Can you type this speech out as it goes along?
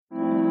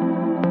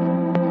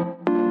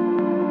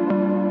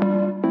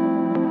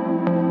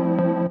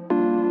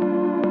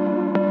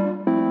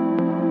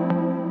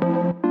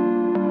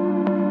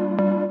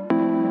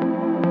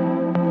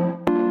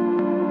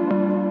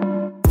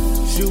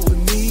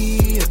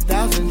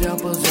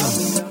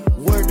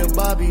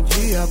Bobby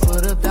G, I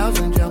put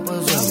 1,000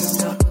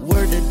 jumpers up.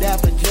 Word to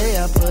Dapper J,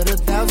 I put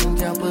 1,000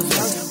 jumpers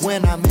up.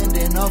 When I'm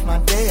ending off my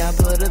day, I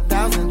put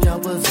 1,000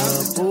 jumpers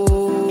up.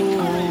 Ooh.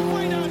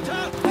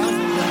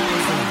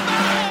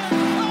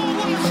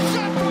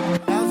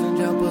 1,000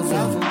 jumpers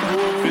up.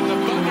 In the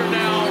Thunder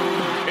now,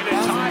 in a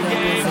tie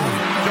game.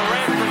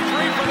 Durant for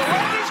three for the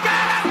win. He's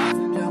got it!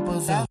 1,000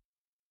 jumpers up.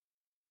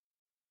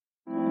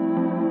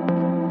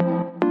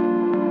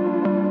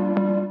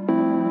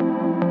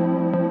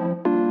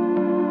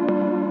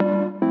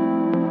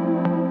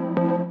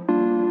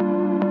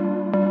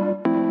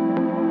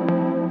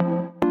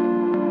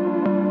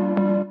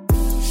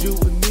 Shoot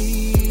with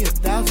me,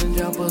 1,000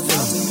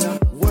 jumpers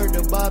up. Word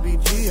to Bobby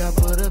G, I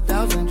put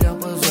 1,000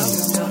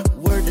 jumpers up.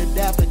 Word to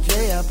Dapper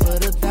J, I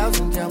put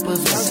 1,000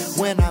 jumpers up.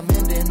 When I'm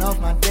ending off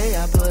my day,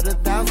 I put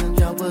 1,000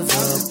 jumpers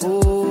up.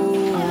 Ooh.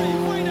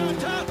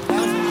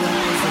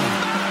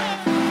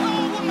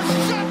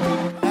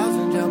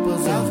 1,000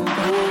 jumpers up.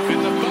 In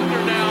the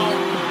Thunder now,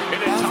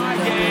 in a tie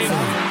game.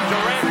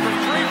 Durant for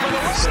three for the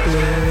win.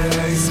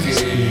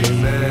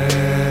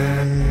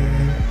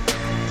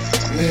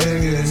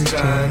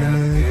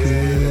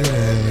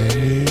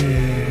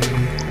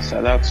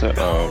 Shout out to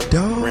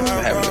Prince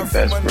for having the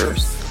best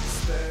verse.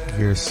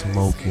 You're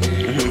smoking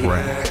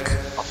crack.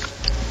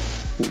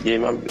 Yeah,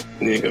 my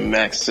nigga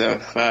Max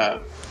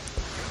 7'5".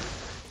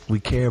 We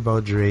care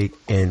about Drake,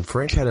 and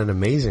French had an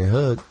amazing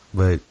hook,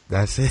 but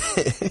that's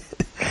it.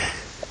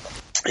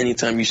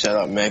 Anytime you shout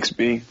out Max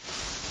B,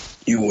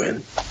 you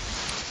win.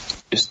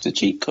 It's the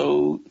cheat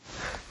code.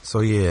 So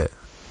yeah,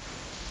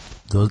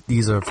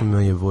 these are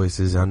familiar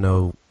voices. I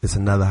know it's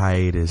another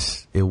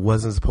hiatus. It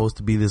wasn't supposed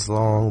to be this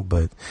long,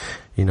 but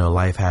you know,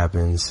 life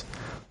happens.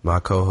 My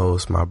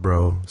co-host, my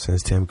bro,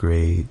 since 10th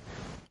grade,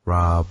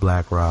 Rob,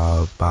 Black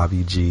Rob,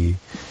 Bobby G,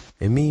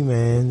 and me,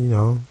 man, you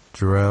know,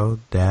 Jarrell,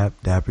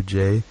 Dapper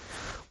J,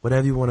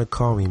 whatever you want to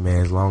call me,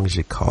 man, as long as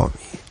you call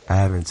me. I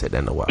haven't said that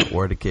in a while.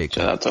 Word to kick.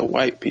 Shout out to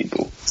white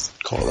people.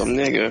 Call them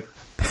nigga.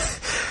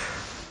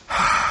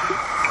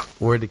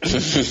 Word to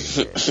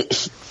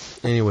kick.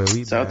 Anyway,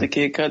 Shout out to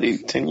Kid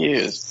Cudi, 10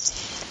 years.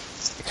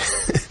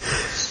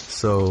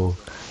 So,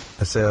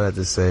 I say all that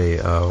to say,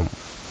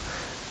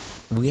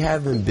 we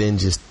haven't been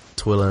just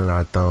twiddling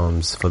our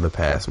thumbs for the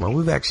past month.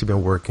 We've actually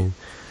been working.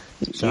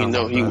 You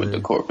know he with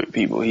the corporate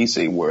people. He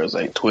say words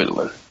like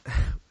twiddling.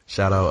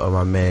 Shout out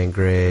my man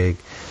Greg,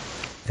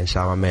 and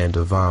shout out my man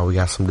Devon. We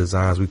got some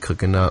designs we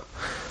cooking up.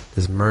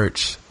 This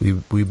merch,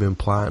 we've been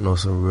plotting on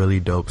some really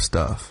dope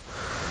stuff.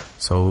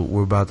 So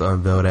we're about to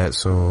unveil that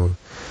soon.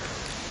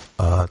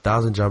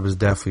 1,000 Jumpers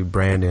definitely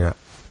branding.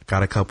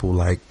 Got a couple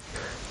like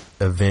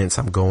events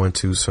I'm going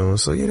to soon.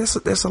 So yeah,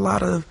 there's a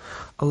lot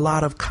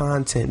of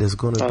content that's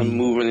going to be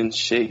moving and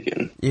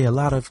shaking. Yeah, a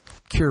lot of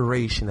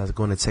curation that's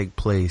going to take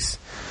place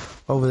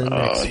over the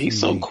next he's few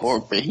so weeks.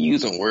 corporate. He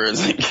using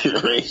words like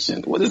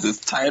curation. What is this,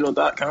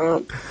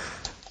 Tidal.com?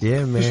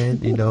 Yeah, man.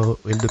 You know,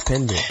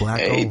 independent,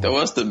 black Hey, owned. throw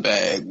us the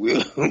bag.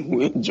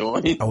 We'll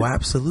join. Oh,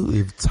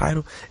 absolutely.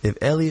 If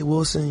Elliot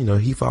Wilson, you know,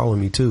 he followed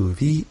me too. If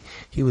he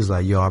was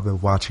like, yo, I've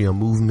been watching your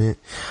movement.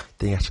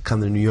 Think I should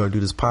come to New York and do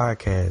this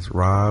podcast.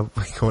 Rob,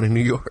 we going to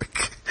New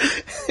York.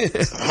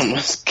 I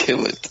must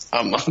kill it.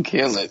 I'm gonna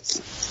kill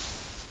it.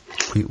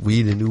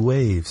 We the new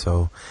wave.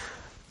 So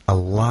a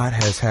lot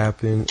has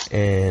happened,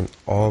 and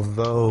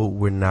although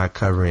we're not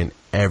covering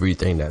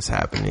everything that's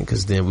happening,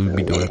 because then we'd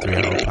be doing a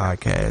 3-hour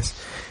podcast.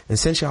 And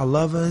since y'all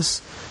love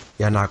us,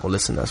 y'all not gonna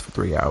listen to us for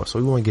 3 hours. So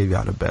we want to give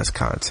y'all the best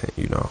content,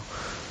 you know.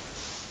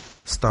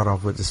 Start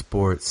off with the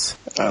sports.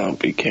 I don't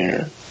be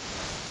caring.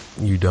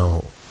 You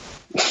don't.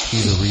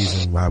 He's the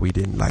reason why we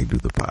didn't do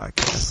the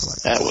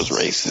podcast. That was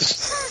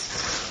racist.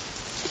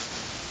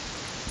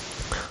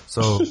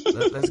 So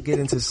let's get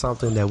into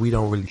something that we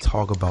don't really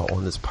talk about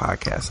on this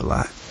podcast a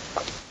lot.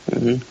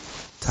 Mm-hmm.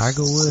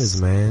 Tiger Woods,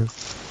 man.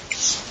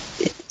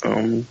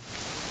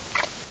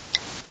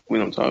 We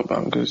don't talk about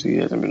him because he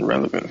hasn't been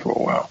relevant for a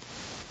while.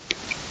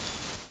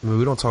 I mean,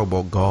 we don't talk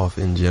about golf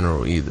in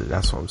general either.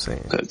 That's what I'm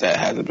saying. Because that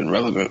hasn't been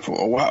relevant for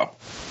a while.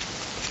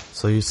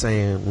 So you're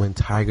saying when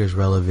Tiger's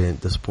relevant,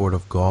 the sport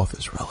of golf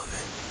is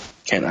relevant?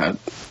 Can I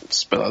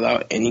spell it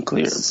out any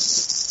clearer?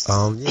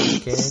 Yeah, you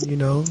can, you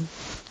know.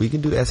 We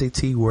can do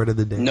SAT word of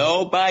the day.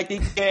 Nobody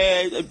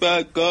cares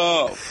about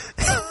golf.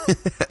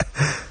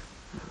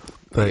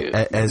 But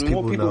yeah, as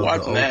more people know,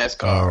 watching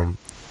NASCAR.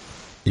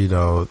 You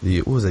know,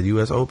 what was it,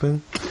 U.S.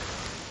 Open?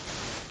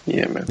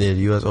 Yeah, man. Yeah,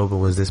 the U.S. Open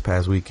was this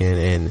past weekend,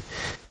 and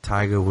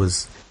Tiger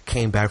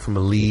came back from a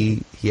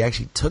lead. He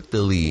actually took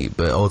the lead,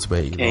 but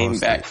ultimately came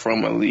back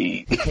from a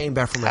lead. He came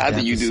back from a How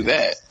deficit. do you do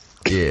that?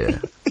 Yeah.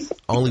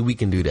 Only we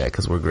can do that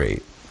because we're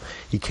great.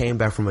 He came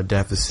back from a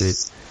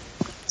deficit,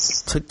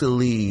 took the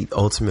lead,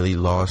 ultimately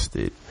lost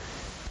it,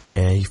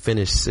 and he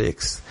finished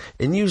 6th.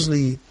 And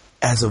usually,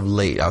 as of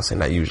late, I'll say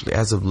not usually,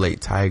 as of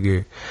late,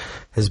 Tiger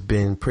has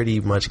been pretty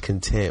much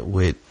content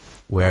with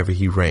wherever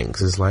he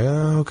ranks. It's like,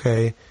 oh,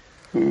 okay.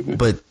 Mm-hmm.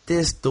 But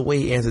the way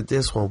he answered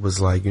this one was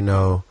like, you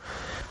know,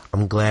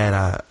 I'm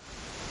glad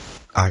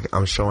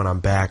I'm showing I'm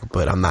back,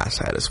 but I'm not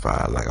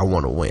satisfied. Like, I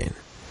want to win.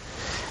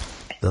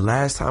 The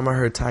last time I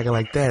heard Tiger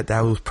like that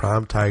was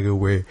prime Tiger,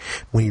 where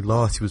when he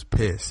lost, he was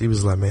pissed. He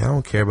was like, man, I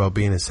don't care about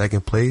being in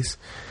second place.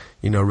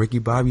 You know, Ricky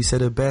Bobby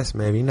said it best,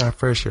 man. You're not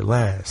first, you're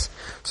last.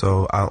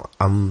 So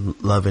I'm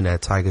loving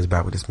that Tiger's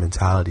back with this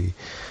mentality.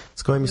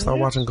 It's going to make me start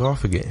watching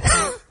golf again.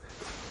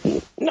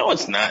 No,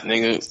 it's not,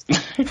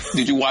 nigga.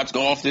 Did you watch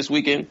golf this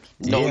weekend?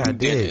 No, yeah, you I did.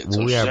 didn't. So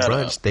When we had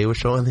brunch, up. they were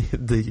showing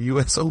the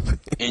U.S. Open.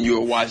 And you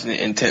were watching it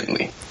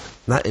intently.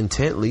 Not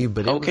intently,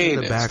 but it Okay, was in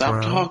the then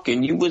background. stop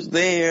talking. You was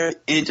there.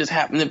 It just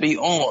happened to be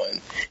on.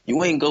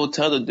 You ain't go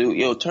tell the dude,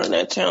 yo, turn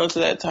that channel to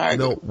that Tiger.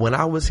 No, when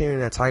I was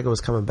hearing that Tiger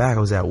was coming back, I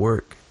was at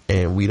work,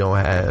 and we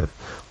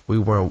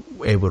weren't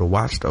able to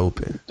watch the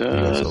Open.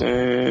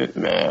 Doesn't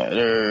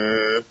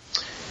matter.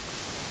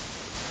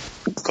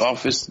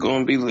 Golf is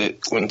going to be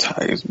lit when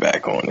Tiger's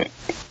back on it,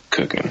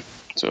 cooking.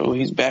 So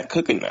he's back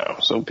cooking now.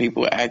 So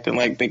people are acting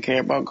like they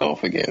care about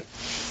golf again.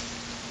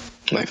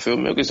 Like Phil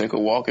Mickelson could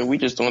walk in. We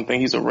just don't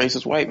think he's a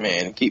racist white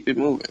man and keep it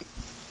moving.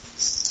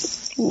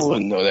 Who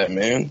wouldn't know that,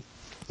 man?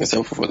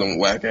 Except for them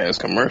whack ass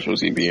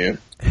commercials he be in.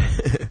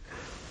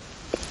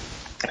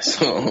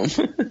 So,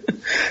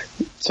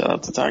 shout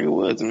out to Tiger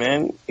Woods,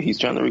 man. He's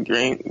trying to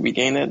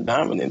regain that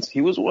dominance. He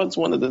was once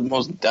one of the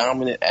most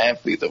dominant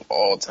athletes of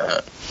all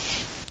time.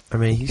 I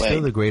mean, he's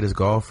still the greatest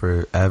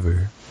golfer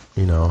ever,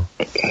 you know.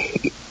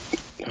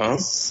 Huh?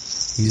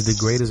 He's the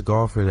greatest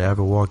golfer to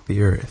ever walk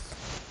the earth.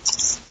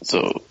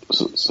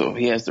 So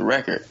he has the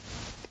record.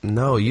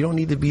 No, you don't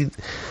need to be...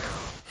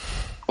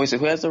 Wait, so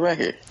who has the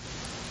record?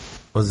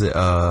 Was it,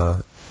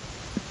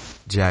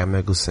 Jack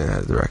Nicholson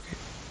has the record.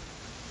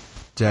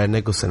 Jack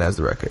Nicholson has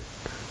the record.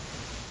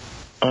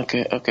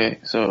 Okay.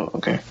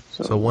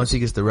 So once he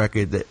gets the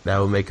record, that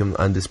will make him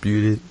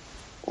undisputed.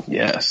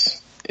 yes.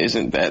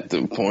 Isn't that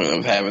the point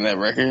of having that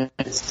record?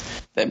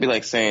 That'd be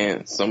like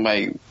saying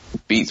somebody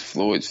beats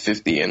Floyd's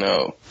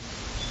 50-0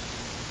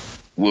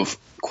 with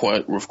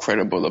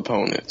credible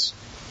opponents.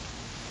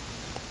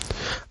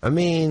 I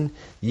mean,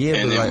 yeah,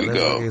 And but then like, we let's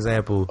go. take an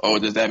example. Oh,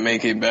 does that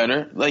make it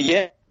better? Like,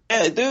 yeah,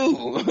 it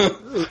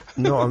do.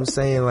 No, I'm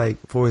saying, like,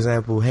 for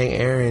example, Hank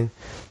Aaron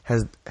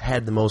has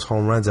had the most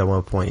home runs at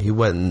one point. He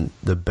wasn't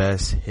the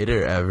best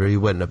hitter ever. He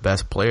wasn't the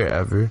best player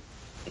ever.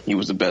 He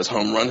was the best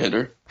home run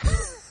hitter.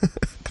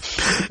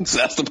 So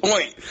that's the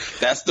point.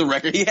 That's the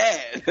record he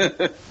had.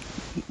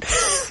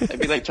 It'd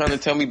be like trying to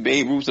tell me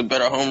Babe Ruth's a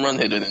better home run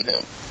hitter than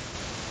him.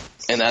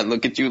 And I'd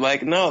look at you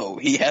like, no,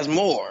 he has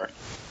more.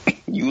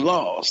 You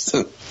lost.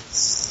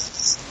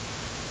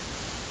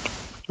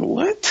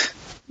 What?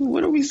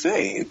 What are we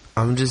saying?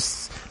 I'm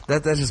just...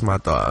 That's just my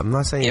thought. I'm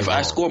not saying... If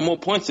I score more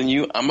points than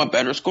you, I'm a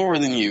better scorer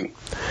than you.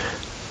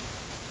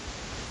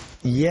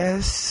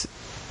 Yes.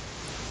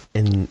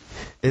 And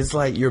it's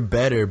like, you're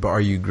better, but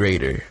are you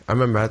greater? I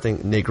remember, I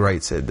think Nick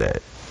Wright said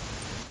that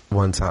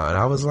one time.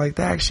 I was like,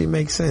 that actually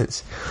makes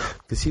sense.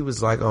 Because he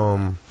was like,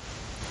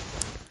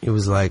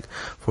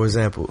 for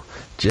example,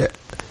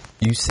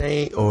 he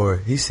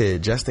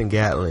said Justin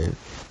Gatlin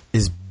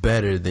is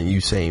better than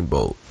Usain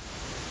Bolt.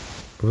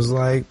 It was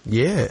like,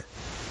 yeah,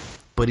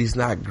 but he's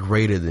not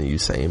greater than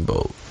Usain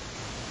Bolt.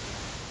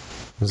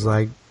 It was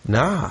like,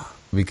 nah,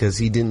 because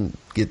he didn't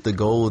get the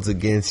golds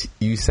against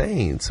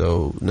Usain,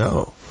 so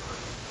no.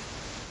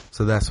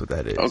 So that's what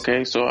that is.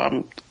 Okay, so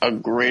I'm a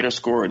greater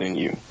scorer than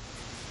you.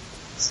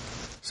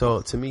 So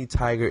to me,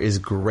 Tiger is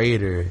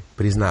greater,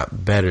 but he's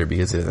not better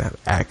because he doesn't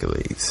have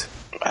accolades.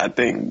 I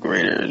think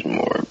greater is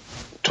more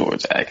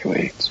towards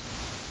accolades.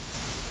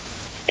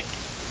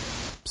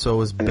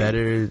 So it's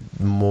better,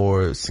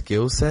 more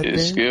skill set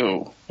It's then?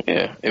 skill.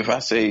 Yeah. If I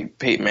say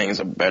Peyton Manning's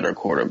a better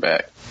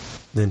quarterback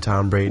Than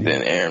Tom Brady?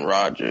 than Aaron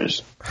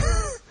Rodgers,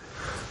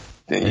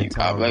 then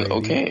I'll be like, Brady.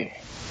 okay.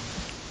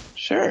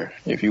 Sure.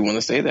 If you want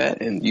to say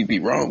that, and you'd be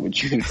wrong,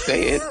 but you can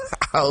say it.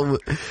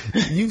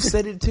 You've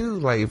said it too,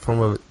 like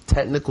from a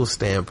technical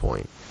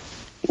standpoint.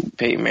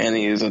 Peyton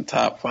Manning is a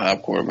top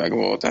 5 quarterback of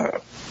all time.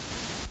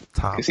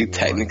 Top Because he one.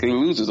 technically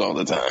loses all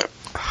the time.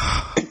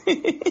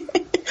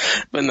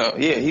 But no,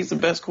 yeah, he's the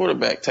best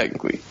quarterback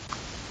technically.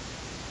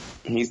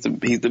 He's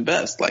the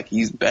best. Like,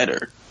 he's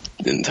better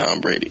than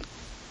Tom Brady.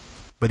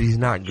 But he's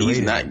not greater.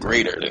 He's not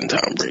greater than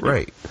Tom Brady.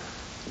 Right.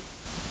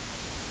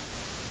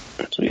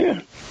 So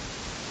yeah.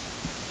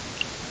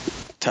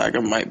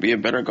 Tiger might be a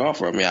better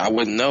golfer. I mean, I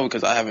wouldn't know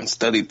because I haven't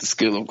studied the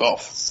skill of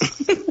golf.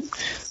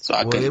 So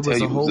I couldn't it tell was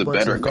you a who's whole a bunch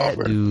better of fat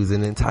golfer. dudes,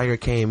 and then Tiger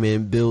came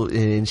in built and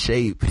in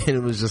shape, and it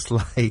was just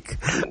like,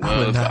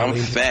 Well, if I'm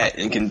fat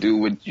and can do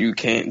what you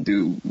can't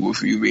do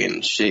with you being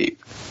in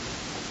shape,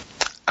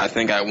 I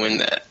think I win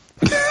that.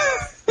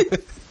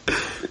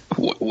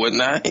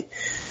 Wouldn't I?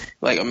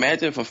 Like,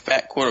 imagine if a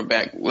fat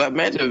quarterback,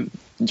 imagine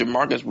if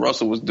Jamarcus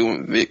Russell was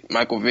doing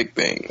Michael Vick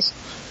things.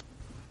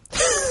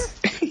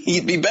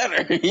 He'd be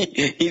better.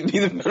 He'd be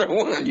the better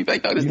one. You'd be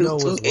like, oh, this you know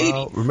is what's 280.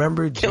 wild?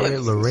 Remember Jared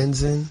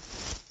Lorenzen?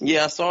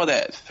 Yeah, I saw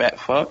that, fat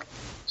fuck.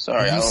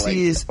 Sorry, Did you I don't see like.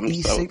 his I'm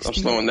E60?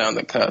 slowing down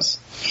the cuss.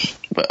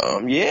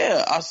 But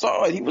yeah, I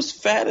saw it. He was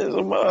fat as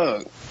a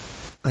mug.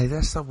 Like,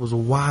 that stuff was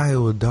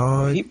wild,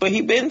 dog. But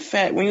he been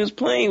fat when he was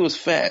playing. He was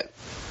fat.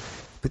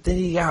 But then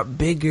he got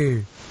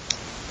bigger.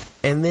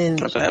 And then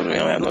That's what happens. They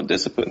don't have no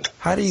discipline.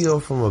 how do you go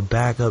from a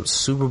backup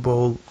Super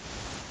Bowl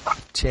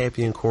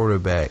champion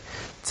quarterback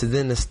to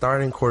then the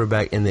starting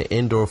quarterback in the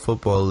indoor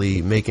football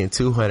league making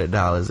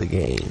 $200 a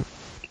game?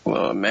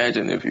 Well,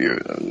 imagine if you're.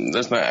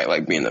 Let's not act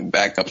like being a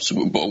backup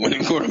Super Bowl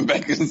winning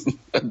quarterback is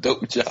a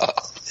dope job.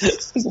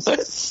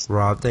 What?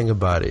 Rob, think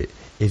about it.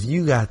 If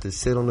you got to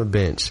sit on the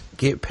bench,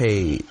 get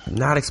paid,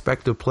 not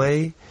expect to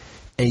play,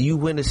 and you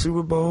win the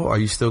Super Bowl, are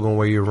you still going to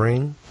wear your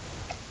ring?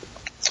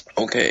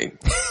 Okay,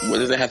 what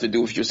does that have to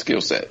do with your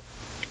skill set?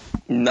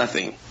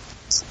 Nothing.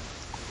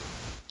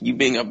 You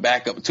being a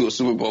backup to a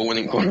Super Bowl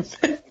winning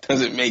quarterback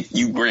doesn't make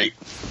you great.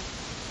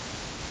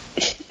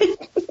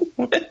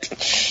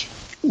 What?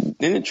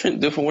 Didn't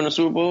Trent Dilfer win a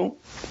Super Bowl?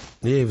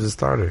 Yeah, he was a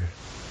starter.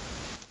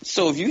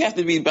 So if you have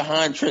to be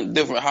behind Trent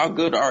Dilfer, how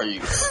good are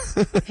you?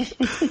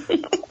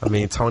 I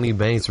mean, Tony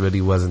Banks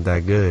really wasn't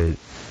that good.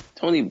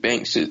 Tony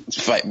Banks should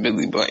fight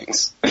Billy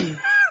Blanks.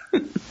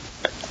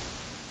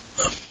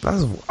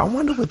 I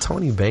wonder what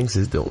Tony Banks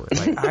is doing.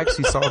 Like, I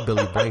actually saw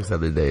Billy Blanks the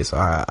other day, so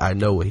I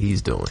know what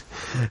he's doing.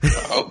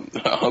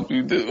 I hope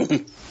you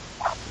do.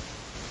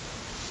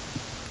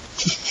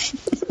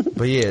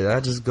 But yeah, I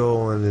just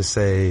go on to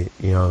say,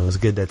 it's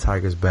good that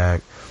Tiger's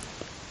back.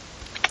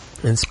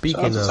 And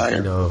speaking of,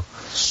 Tiger.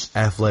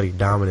 Athletic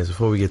dominance,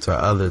 before we get to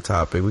our other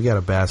topic, we got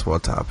a basketball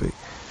topic.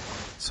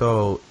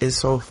 So it's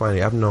so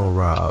funny. I've known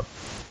Rob.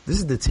 This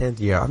is the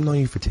 10th year. I've known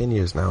you for 10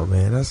 years now,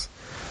 man. That's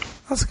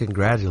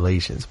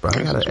congratulations, bro.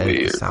 I gotta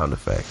edit the sound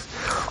effects.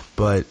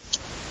 But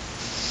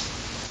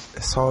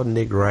I saw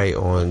Nick Wright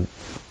on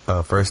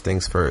First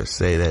Things First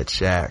say that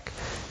Shaq,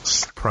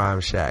 Prime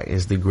Shaq,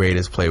 is the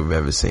greatest player we've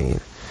ever seen.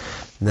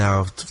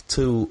 Now,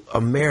 to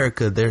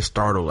America, they're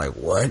startled like,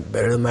 what?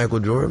 Better than Michael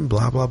Jordan?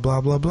 Blah, blah,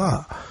 blah, blah,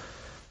 blah.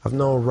 I've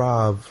known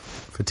Rob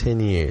for 10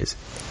 years.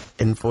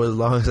 And for as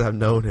long as I've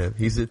known him,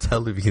 he's been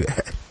telling me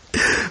that.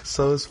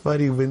 So it's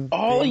funny when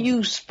all you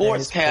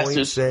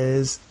sportscasters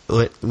says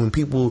when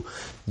people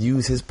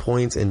use his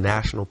points in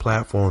national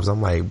platforms,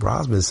 I'm like,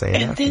 bro's been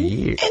saying that for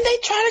years. And they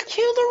try to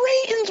kill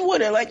the ratings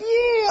with it. Like,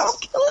 yeah, I'm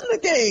killing the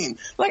game.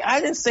 Like, I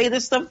didn't say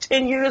this stuff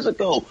 10 years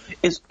ago.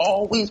 It's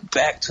always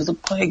back to the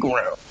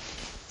playground.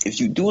 If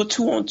you do a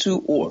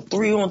 2-on-2 or a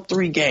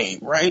 3-on-3 game,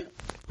 right?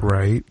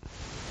 Right.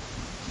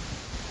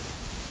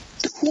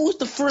 Who's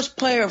the first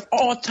player of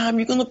all time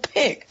you're going to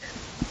pick?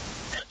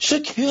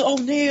 Shaquille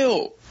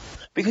O'Neal.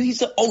 Because he's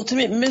the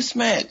ultimate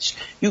mismatch.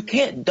 You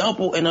can't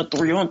double in a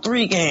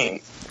 3-on-3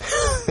 game.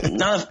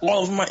 Not if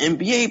all of them are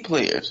NBA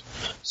players.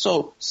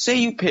 So,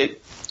 say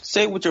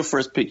with your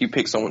first pick, you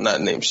pick someone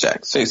not named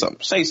Shaq. Say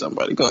something. Say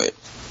somebody. Go ahead.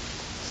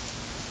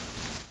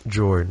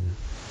 Jordan.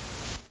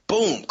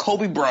 Boom.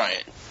 Kobe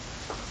Bryant.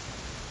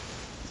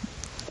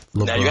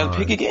 LeBron. Now you got to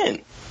pick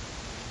again.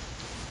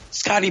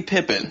 Scottie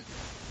Pippen.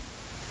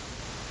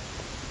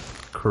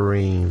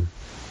 Kareem.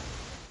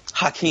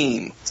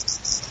 Hakeem.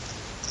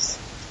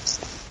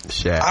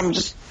 Shaq. I'm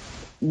just,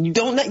 you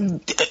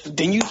don't,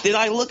 did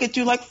I look at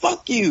you like,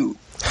 fuck you?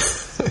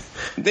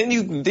 Then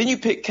you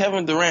pick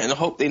Kevin Durant and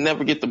hope they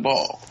never get the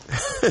ball.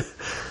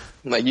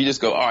 Like, you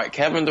just go, all right,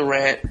 Kevin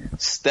Durant,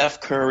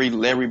 Steph Curry,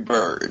 Larry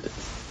Bird.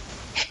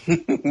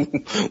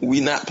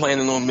 We not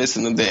planning on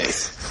missing a day.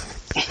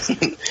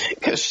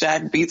 Because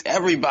Shaq beats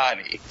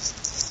everybody.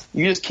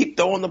 You just keep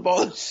throwing the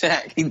ball to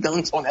Shaq. He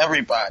dunks on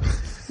everybody.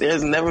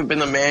 There's never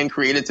been a man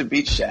created to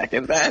beat Shaq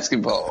in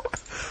basketball.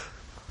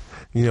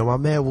 My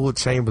man Will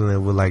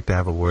Chamberlain would like to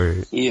have a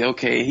word. Yeah,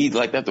 okay. He'd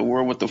like to have the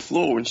word with the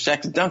floor when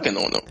Shaq's dunking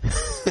on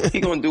him. He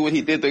gonna do what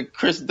he did to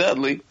Chris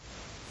Dudley,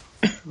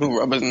 who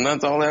rubs his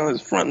nuts all down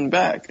his front and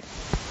back. Is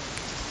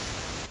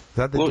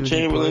that the Will dude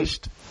Chamberlain? he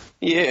punched?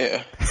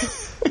 Yeah.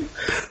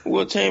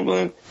 Will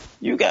Chamberlain,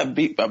 you got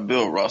beat by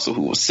Bill Russell,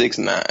 who was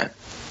 6'9".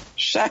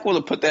 Shaq would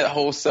have put that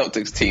whole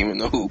Celtics team in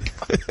the hoop.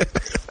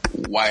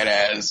 White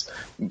ass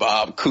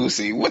Bob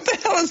Cousy. What the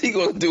hell is he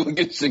going to do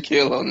against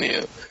Shaquille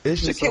O'Neal?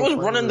 Shaquille was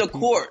running the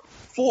court,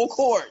 full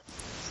court.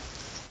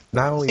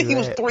 Not only he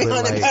was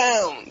 300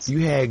 pounds. You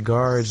had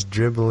guards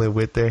dribbling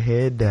with their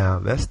head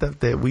down. That's stuff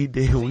that we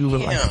did. We were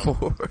like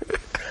 4.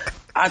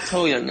 I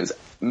told you,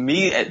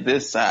 me at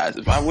this size,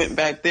 if I went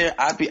back there,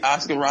 I'd be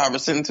Oscar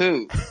Robertson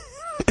too.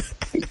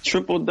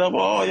 Triple double,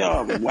 all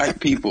y'all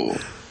white people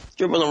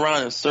dribbling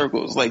around in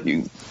circles like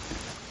you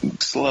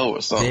slow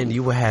or something. Then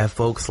you would have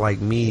folks like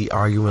me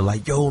arguing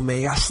like, yo,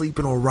 man, I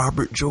sleeping on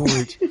Robert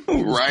George.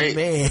 Right?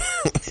 Man.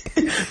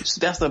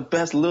 That's the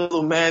best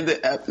little man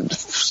that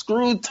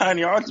screwed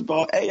Tiny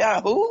Archibald. Hey,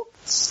 who?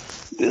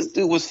 This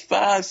dude was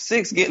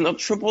 5'6", getting a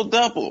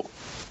triple-double.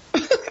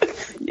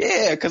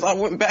 Yeah, because I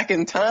went back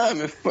in time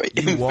and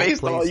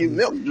faced all you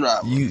milk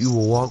droppers. You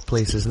will walk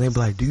places and they be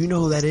like, do you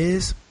know who that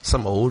is?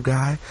 Some old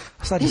guy?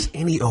 That's not just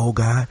any old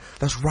guy.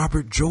 That's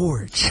Robert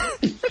George.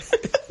 Like,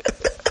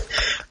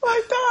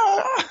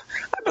 dog,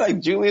 I'd be like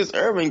Julius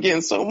Erving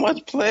getting so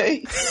much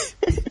play.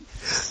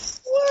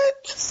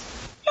 What?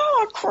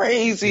 Y'all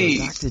crazy.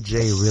 Yeah, Dr.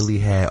 J really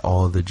had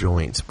all the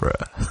joints,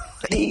 bruh.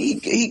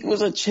 He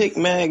was a chick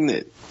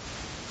magnet.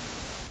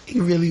 He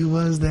really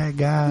was that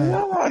guy.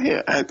 Y'all out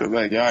here acting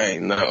like y'all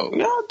ain't know.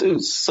 Y'all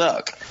dudes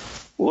suck.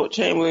 Wilt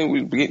Chamberlain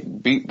was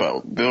beat by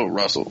Bill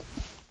Russell.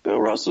 Bill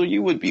Russell,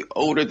 you would be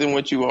older than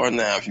what you are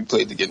now if you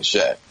played against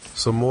Shaq.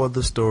 So more of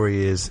the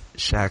story is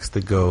Shaq's the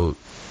GOAT.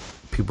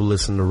 People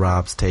listen to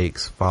Rob's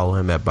takes. Follow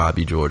him at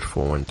Bobby George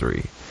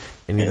 413.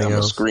 Anything and I'm else?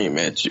 gonna scream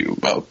at you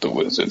about the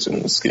Wizards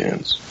and the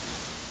Skins.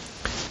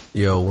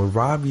 Yo, when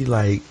Robbie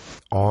like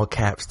all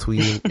caps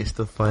tweeting, it's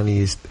the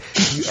funniest.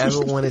 You ever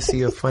want to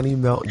see a funny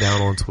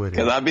meltdown on Twitter?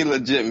 Cause I be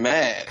legit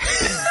mad.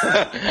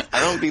 I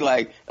don't be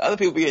like other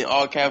people be in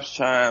all caps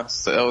trying to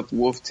sell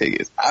Wolf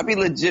tickets. I be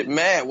legit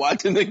mad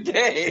watching the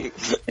game.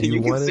 And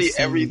you can see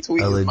every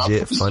tweet. A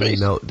legit funny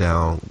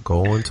meltdown.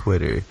 Go on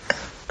Twitter.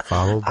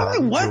 Follow Bobby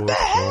George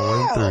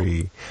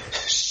 413.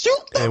 Shoot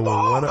the and when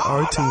ball, one of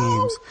our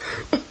teams,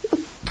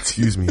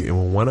 excuse me, and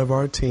when one of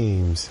our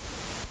teams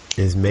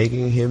is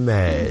making him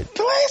mad,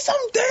 play some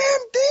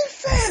damn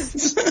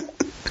defense.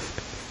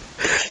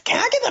 Can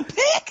I get a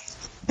pick?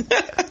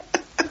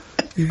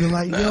 you be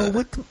like, yo,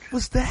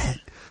 what's that?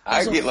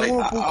 I get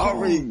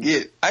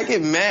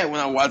mad when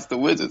I watch the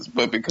Wizards,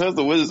 but because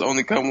the Wizards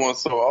only come on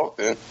so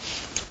often,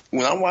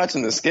 when I'm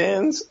watching the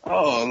Skins,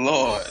 oh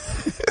Lord,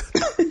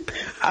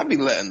 I be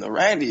letting the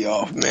Randy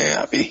off,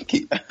 man.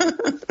 It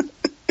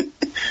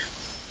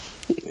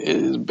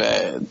is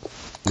bad.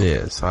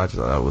 Yeah, so I just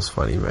thought that was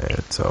funny,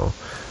 man. So,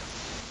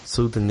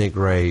 salute to Nick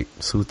Wright,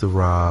 salute to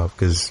Rob,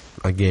 because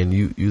again,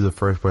 you the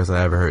first person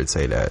I ever heard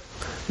say that.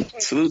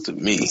 Salute to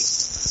me,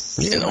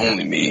 and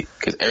only me,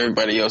 because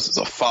everybody else is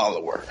a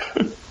follower.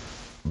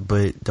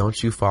 But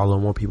don't you follow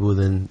more people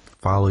than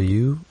follow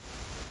you?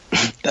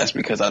 That's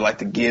because I like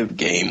to give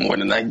game more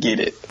than I get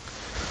it.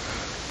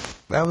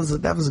 That was a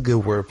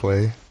good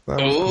wordplay.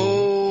 That was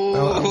cool.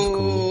 That was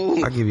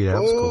cool. I'll give you that.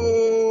 That was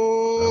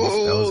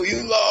cool. That was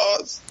you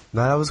lost.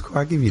 No, that was cool.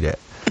 I'll give you that.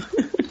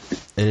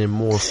 And in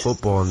more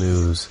football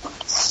news,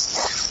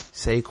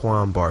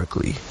 Saquon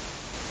Barkley.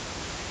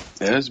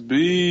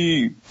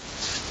 SB.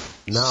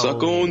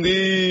 Suck on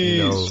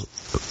these.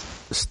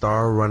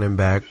 Star running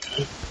back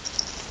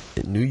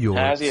in New York.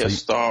 How's he a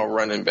star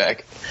running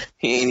back?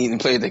 He ain't even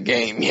played the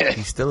game yet.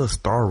 He's still a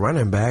star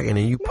running back, and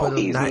then you put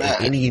him not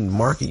in any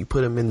market. You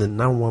put him in the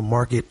number one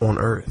market on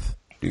earth,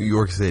 New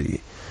York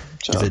City.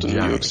 Shout out to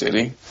New York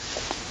City.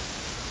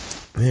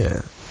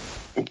 Yeah.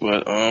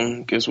 But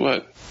guess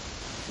what?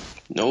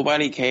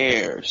 Nobody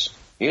cares.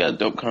 He got a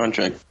dope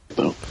contract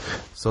though.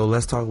 So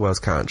let's talk about his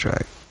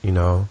contract. You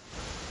know,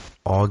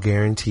 all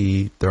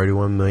guaranteed,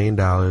 $31 million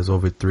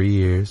over 3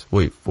 years.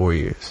 Wait, 4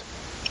 years.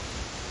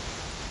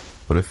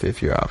 With a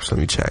 5th-year option.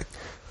 Let me check.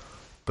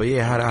 But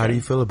yeah, how do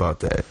you feel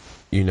about that?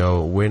 You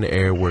know, we're in the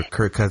era where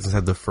Kirk Cousins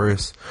had the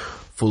first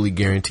fully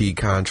guaranteed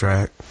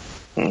contract.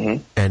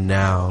 Mm-hmm. And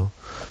now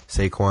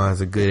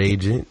Saquon's a good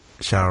agent.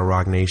 Shout out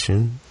Rock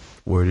Nation.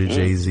 Word to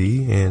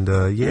Jay-Z. And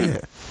yeah.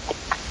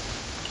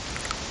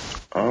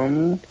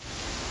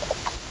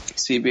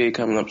 CBA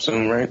coming up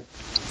soon, right?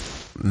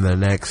 In the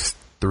next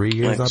 3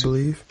 years, I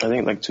believe. I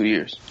think like 2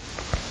 years.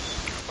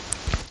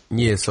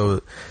 Yeah,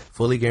 so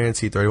fully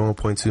guaranteed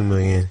 $31.2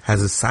 million,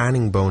 has a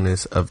signing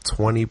bonus of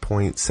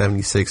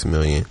 $20.76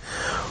 million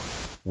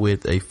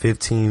with a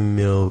 $15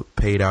 million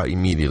paid out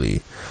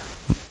immediately,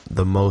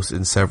 the most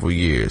in several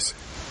years.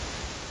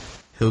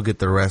 He'll get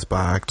the rest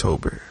by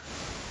October.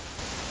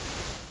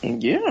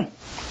 Yeah.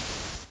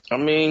 I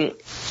mean,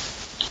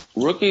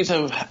 rookies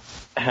have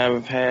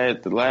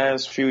had the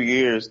last few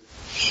years,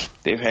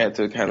 they've had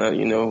to kind of,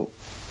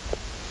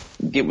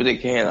 get what they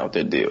can out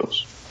their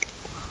deals.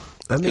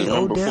 I mean,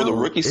 Odell the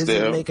rookie isn't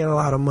scale, making a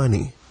lot of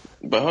money.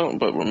 But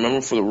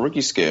remember for the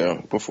rookie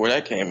scale, before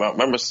that came out,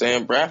 remember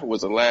Sam Bradford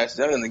was the last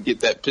youngin to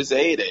get that piss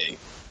A-Day.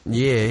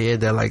 Yeah, he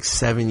had that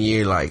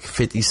 7-year,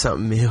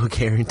 50-something mil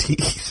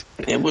guaranteed.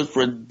 It was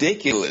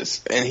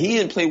ridiculous. And he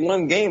didn't play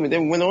one game and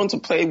then went on to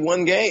play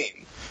one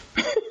game.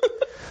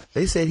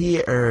 They said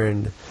he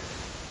earned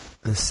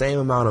the same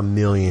amount of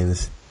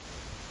millions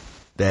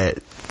that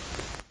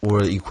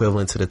were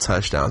equivalent to the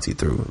touchdowns he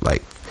threw.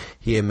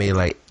 He had made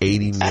 $80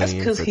 million. That's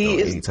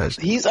because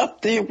he's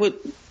up there with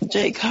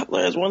Jay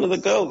Cutler as one of the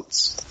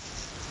GOATs.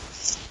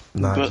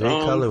 Nah, Jay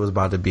Cutler was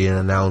about to be an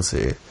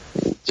announcer.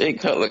 Jay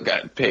Cutler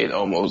got paid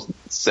almost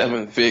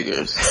 7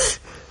 figures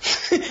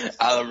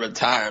out of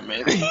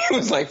retirement. He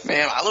was like,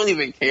 fam, I don't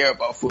even care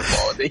about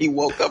football. Then he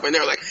woke up and they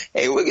were like,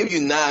 hey, we'll give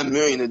you $9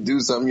 million to do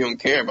something you don't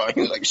care about.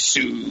 He was like,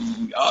 shoot,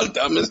 y'all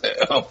dumb as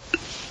hell.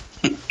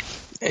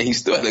 And he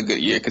still had a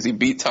good year because he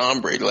beat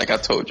Tom Brady like I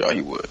told y'all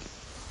he would.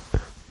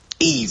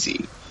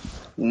 Easy.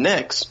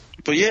 Next.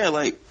 But yeah,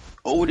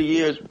 over the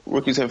years,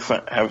 rookies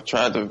have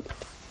tried to,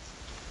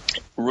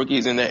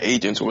 rookies and their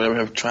agents or whatever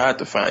have tried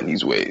to find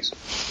these ways.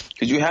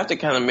 Because you have to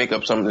kind of make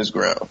up some of this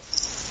ground.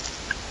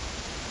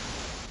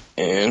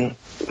 And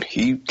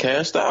he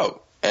cashed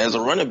out. As a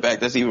running back,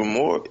 that's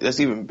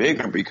even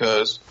bigger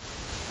because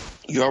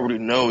you already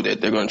know that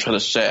they're going to try to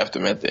shaft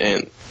him at the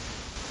end.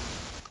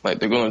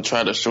 They're going to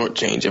try to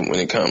shortchange him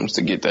when it comes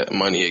to get that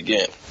money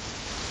again.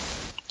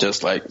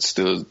 Just like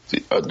still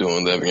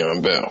doing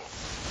Le'Veon Bell.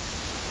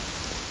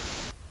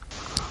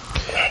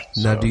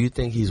 Now, So, do you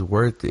think he's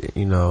worth it?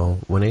 You know,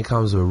 when it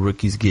comes to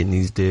rookies getting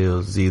these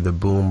deals, it's either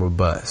boom or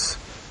bust.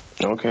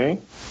 okay.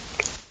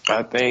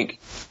 I think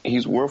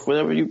he's worth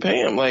whatever you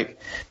pay him. Like,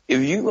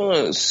 if you're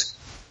going to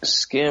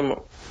skim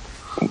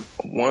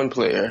one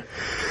player,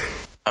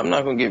 I'm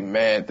not going to get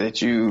mad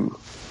that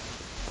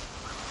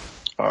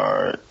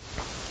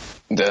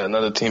that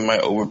another team might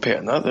overpay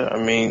another.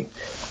 I mean,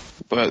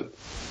 but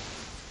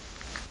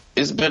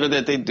it's better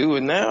that they do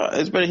it now.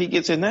 It's better he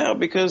gets it now,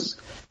 because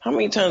how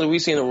many times have we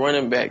seen a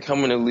running back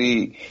come in the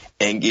league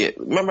and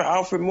remember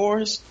Alfred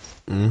Morris?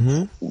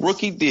 Mm-hmm.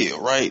 Rookie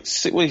deal, right?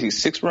 What is he,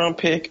 6th round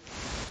pick?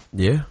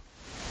 Yeah.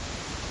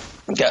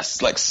 Got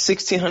like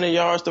 1,600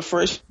 yards the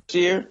first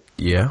year.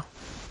 Yeah.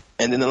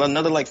 And then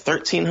another like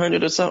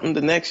 1,300 or something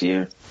the next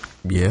year.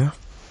 Yeah.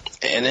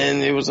 And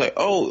then it was like,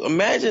 oh,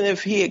 imagine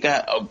if he had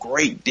got a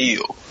great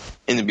deal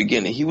in the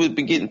beginning. He would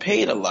be getting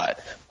paid a lot.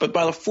 But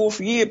by the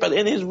 4th year, by the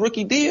end of his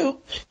rookie deal,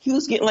 he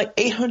was getting like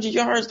 800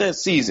 yards that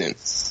season.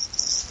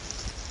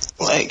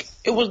 Like,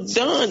 it was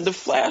done. The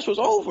flash was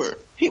over.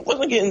 He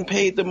wasn't getting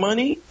paid the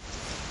money.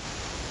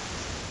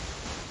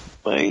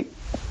 Like,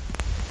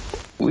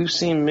 we've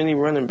seen many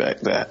running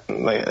backs that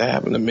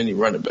happened to many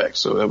running backs.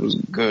 So that was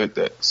good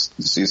to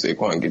see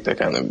Saquon get that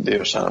kind of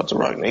deal. Shout out to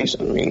Rock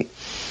Nation. I mean,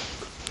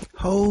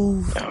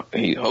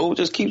 Hove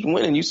just keeps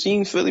winning. You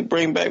seen Philly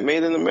bring back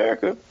Made in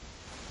America?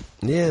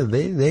 Yeah,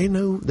 they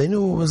knew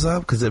what was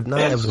up, because if not,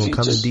 it was gonna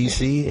come to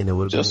DC and it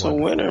would have been just a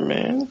winner,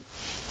 man.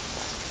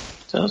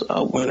 Just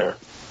a winner.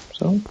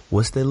 So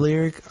what's the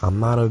lyric? I'm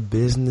not a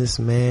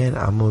businessman.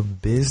 I'm a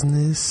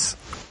business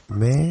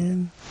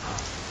man. I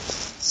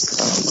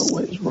don't know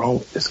what is wrong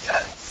with this guy.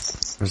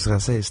 I was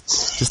gonna say,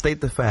 just state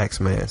the facts,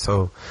 man.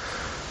 So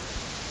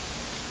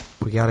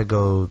we gotta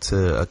go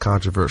to a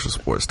controversial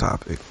sports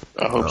topic.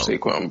 I hope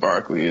Saquon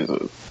Barkley is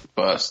a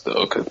bust,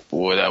 though, because,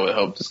 boy, that would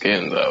help the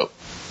Skins out.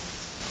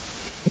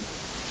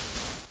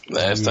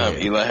 Last time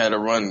Eli had a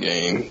run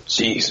game,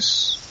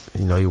 Jesus.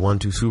 You know, he won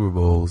 2 Super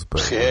Bowls,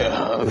 but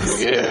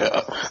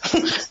Yeah.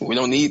 We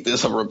don't need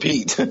this a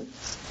repeat.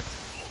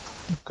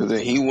 Because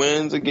if he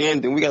wins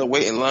again, then we got to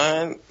wait in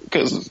line,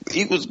 because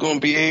he was going to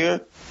be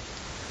here.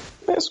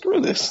 Man,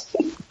 screw this.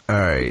 all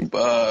right.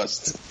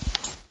 Bust.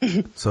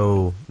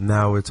 So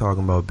now we're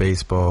talking about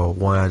baseball.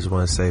 One, I just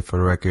want to say for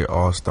the record,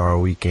 All-Star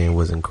Weekend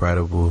was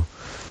incredible.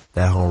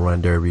 That home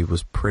run derby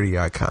was pretty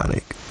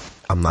iconic.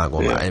 I'm not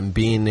going to lie. And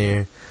being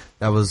there,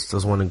 that was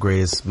one of the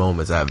greatest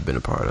moments I've been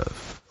a part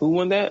of. Who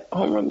won that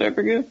home run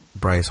derby again?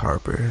 Bryce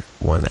Harper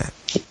won that.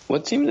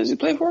 What team does he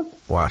play for?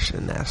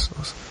 Washington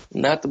Nationals.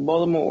 Not the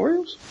Baltimore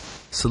Orioles?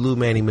 Salute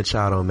Manny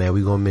Machado, man.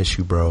 We gonna miss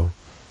you, bro.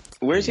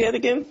 Where's he at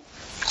again?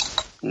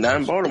 Not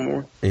in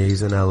Baltimore. Yeah,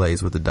 he's in LA.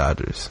 He's with the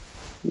Dodgers.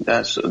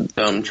 That's a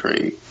dumb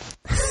trade.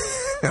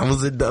 That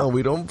was a dumb.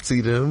 We don't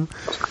see them.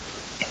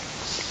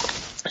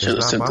 Should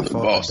have sent him to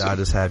Boston. The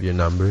Dodgers have your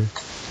number.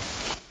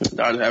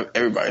 Dodgers have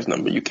everybody's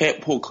number. You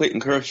can't pull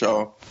Clayton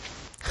Kershaw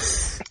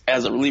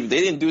as a reliever.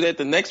 They didn't do that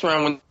the next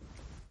round when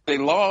they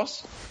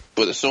lost,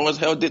 but it sure as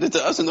hell did it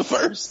to us in the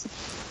first.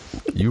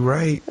 You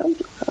right.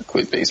 I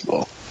quit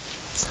baseball.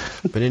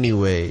 But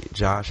anyway,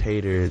 Josh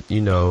Hader,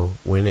 you know,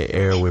 we're in an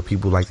era where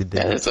people like to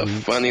That's a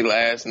funny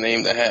last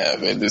name to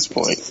have at this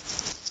point.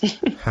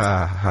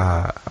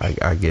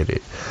 I get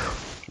it.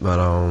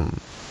 But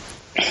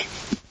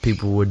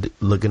people were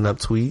looking up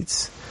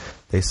tweets.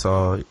 They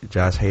saw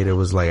Josh Hader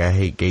was like, I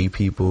hate gay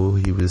people.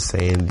 He was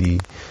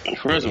saying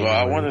First of all,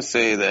 I want to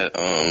say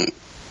that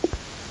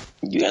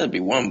you got to be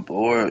one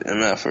bored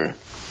MFer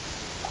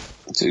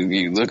to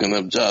be looking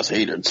up Josh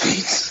Hader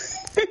tweets.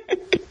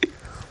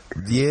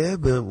 Yeah,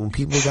 but when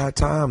people got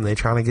time, they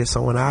trying to get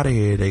someone out of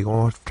here. They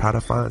gonna try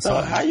to find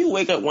something. How you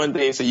wake up one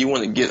day and say you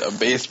want to get a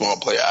baseball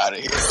player out of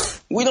here?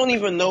 We don't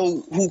even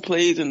know who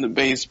plays in the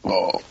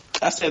baseball.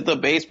 I said the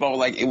baseball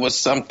like it was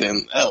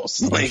something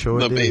else. Like sure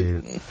the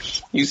did.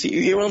 You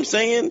hear what I'm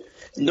saying?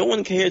 No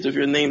one cares if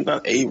your name's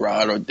not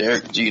A-Rod or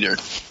Derek Jeter,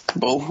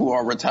 both who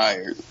are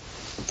retired.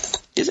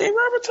 Is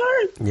A-Rod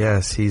retired?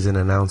 Yes, he's an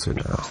announcer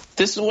now.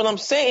 This is what I'm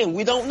saying.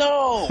 We don't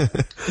know.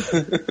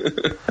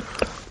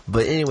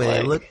 But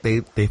anyway,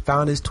 they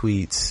found his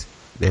tweets.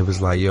 They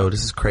was like, yo,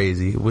 this is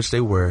crazy, which they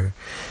were.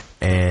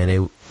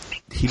 And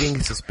he didn't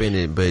get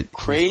suspended, but...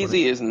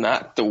 Crazy is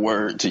not the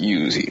word to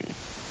use here.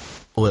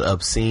 What,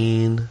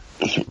 obscene,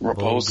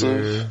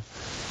 repulsive, vulgar,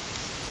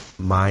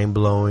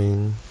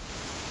 mind-blowing,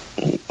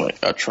 like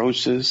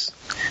atrocious.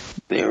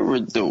 They were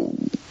the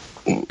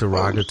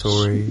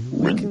derogatory,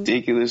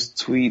 ridiculous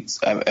tweets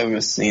I've ever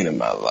seen in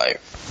my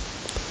life.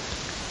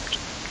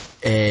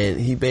 And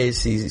he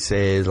basically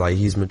says, like,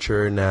 he's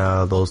mature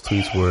now. Those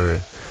tweets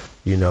were,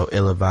 you know,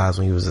 ill-advised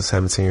when he was a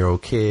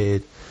 17-year-old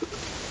kid.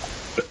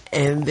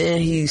 And then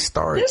he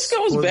starts this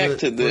goes back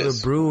to this. For the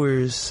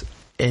Brewers,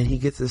 and he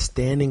gets a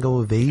standing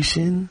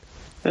ovation.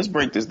 Let's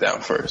break this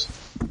down first.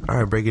 All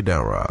right, break it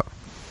down, Rob.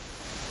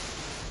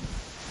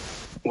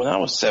 When I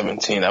was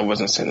 17, I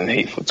wasn't sending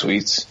hateful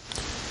tweets.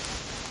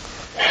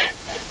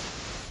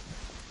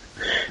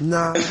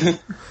 Nah.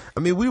 I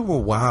mean, we were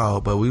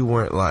wild, but we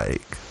weren't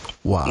like...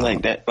 Wow.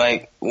 Like that,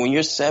 like when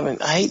you're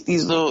 7, I hate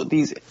these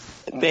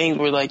things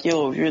where like,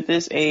 yo, if you're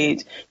this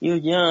age, you're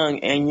young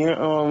and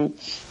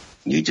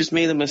you just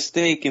made a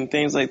mistake and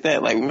things like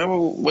that. Like, remember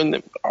when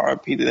the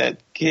RP to that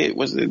kid,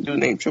 what's the dude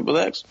named Triple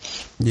X?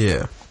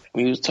 Yeah.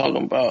 When he was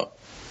talking about,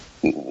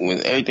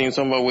 when everything was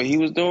talking about what he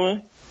was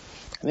doing,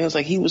 and it was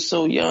like he was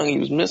so young, he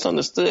was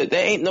misunderstood.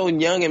 There ain't no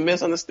young and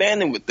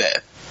misunderstanding with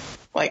that.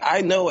 Like, I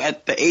know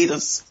at the age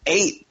of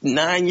 8,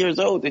 9 years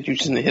old that you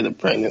shouldn't hit a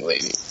pregnant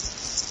lady.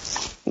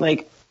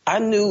 Like, I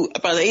knew,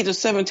 by the age of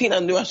 17, I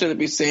knew I shouldn't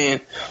be saying,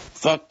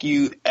 fuck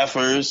you,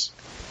 effers.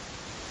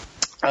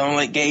 I don't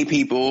like gay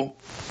people.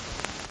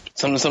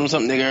 Some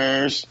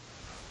niggers.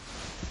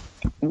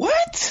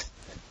 What?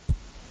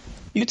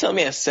 You tell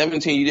me at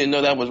 17 you didn't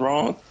know that was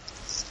wrong?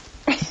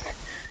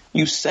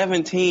 You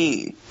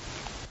 17.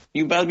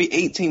 You about to be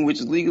 18,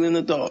 which is legal in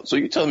adult. So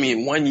you're telling me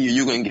in 1 year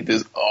you're going to get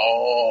this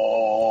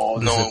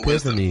all-knowing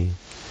epiphany. wisdom.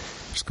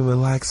 Just going to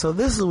be like, so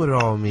this is what it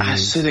all means. I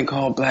shouldn't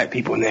call black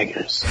people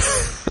niggers.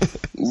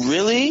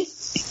 Really?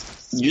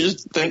 You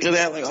just think of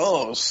that like,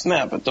 oh,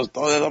 snap, I just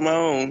thought that on my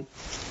own.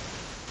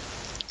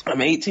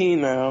 I'm 18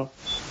 now.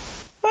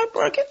 But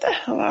bro, get the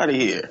hell out of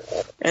here.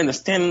 And the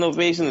standing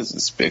ovation is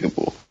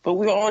despicable. But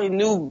we already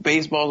knew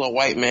baseball's a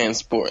white man's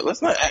sport.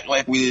 Let's not act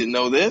like we didn't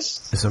know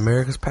this. It's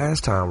America's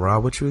pastime,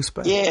 Rob. What you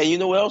expect? Yeah, you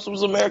know what else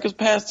was America's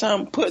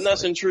pastime? Putting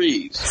us in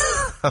trees.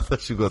 I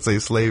thought you were going to say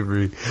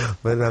slavery.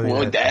 But I mean,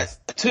 Well, that's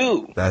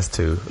two. That's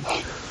two.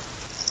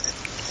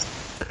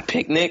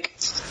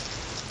 Picnic's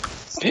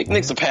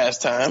a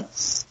pastime.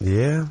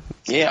 Yeah.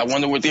 Yeah, I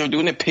wonder what they were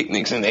doing at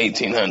picnics in the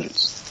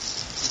 1800s.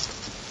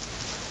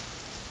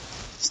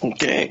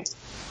 Okay.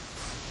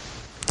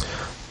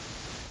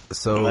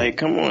 So, like,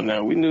 come on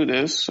now. We knew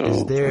this. So,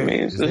 is there, I mean,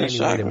 it is there doesn't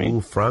any way shock to me.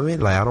 move from it?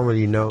 Like, I don't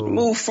really know.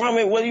 Move from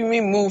it? What do you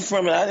mean move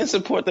from it? I didn't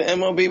support the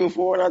MLB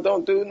before and I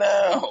don't do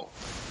now.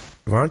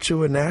 Aren't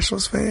you a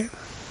Nationals fan?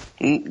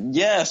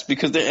 Yes,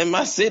 because they're in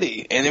my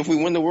city. And if we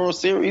win the World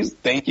Series,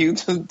 thank you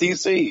to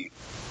DC.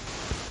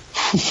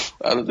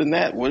 Other than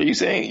that, what are you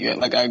saying? You're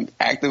like, I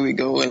actively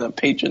go and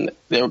patron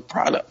their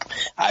product.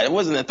 I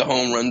wasn't at the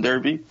home run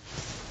derby.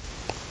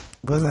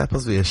 Wasn't that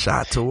supposed to be a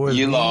shot towards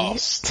You me?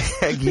 lost.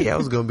 Yeah, I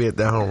was going to be at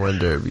that home run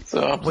derby.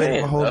 So I'm waiting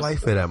saying, my whole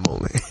life for that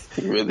moment.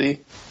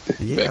 Really?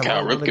 Yeah, Bet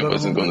Cal Ripken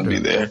wasn't going to be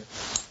there.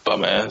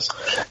 Bum ass.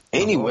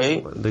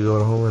 Anyway. They go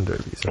to home run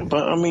derby. So.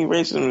 But I mean,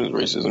 racism is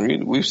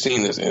racism. We've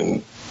seen this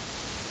in.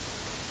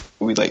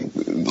 We like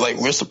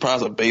we're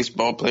surprised a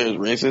baseball player is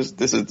racist.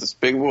 This is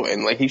despicable,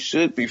 and like he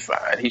should be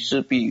fined. He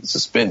should be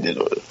suspended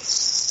or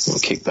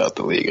kicked out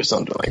the league or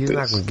something like He's this.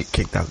 not going to get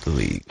kicked out the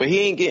league. But he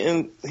ain't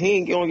going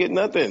to get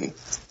nothing.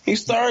 He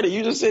started.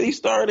 You just said he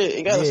started.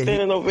 He got a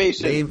standing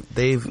ovation.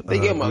 They gave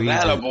him a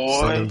ladder,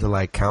 boy. Send him to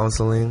like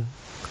counseling.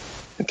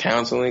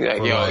 Counseling, like,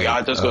 yo,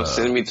 y'all just gonna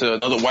send me to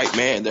another white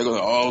man. They're gonna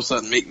all of a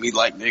sudden make me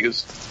like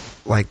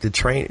niggas. Like the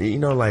train, you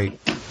know what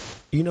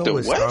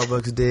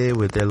Starbucks did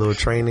with their little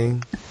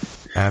training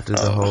after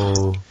the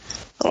whole.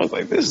 I was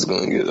like, this is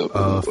gonna get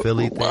a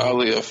Philly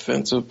wildly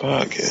offensive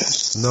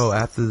podcast. No,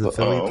 after the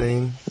Philly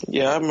thing.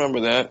 Yeah, I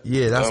remember that.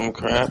 Yeah,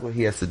 that's what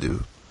he has to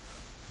do.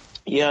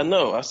 Yeah, I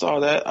know. I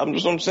saw that. I'm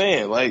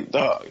saying, like,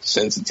 dog,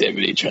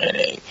 sensitivity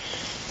training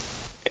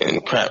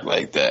and crap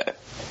like that.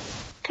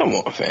 Come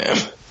on, fam.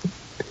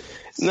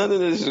 None of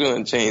this is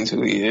going to change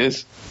who he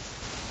is.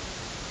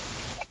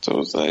 So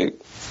it's like,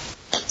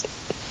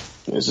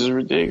 this is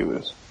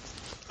ridiculous.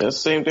 That's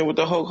the same thing with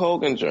the Hulk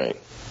Hogan joint.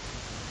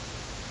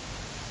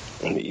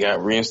 And he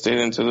got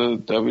reinstated into the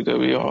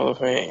WWE Hall of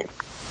Fame.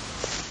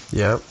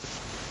 Yep.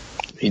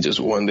 He just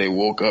one day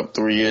woke up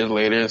 3 years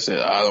later and said,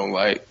 I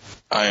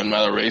am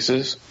not a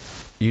racist.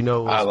 You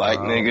know, I like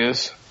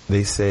niggas.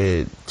 They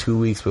said 2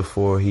 weeks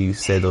before he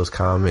said those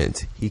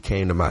comments, he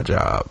came to my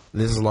job.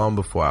 This is long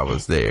before I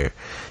was there.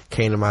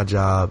 Came to my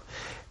job,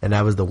 and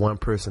that was the one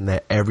person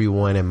that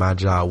everyone in my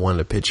job wanted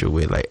a picture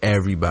with, like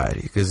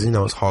everybody. Because,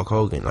 it's Hulk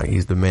Hogan. Like,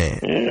 he's the man.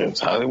 Yeah, it's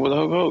Hollywood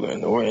Hulk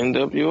Hogan or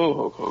NWO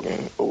Hulk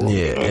Hogan.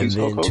 Yeah, and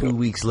then 2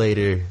 weeks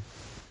later,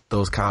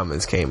 those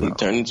comments came out. He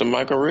turned into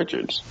Michael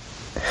Richards.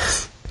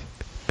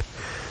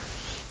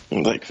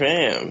 I'm like,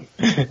 fam,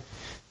 this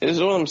is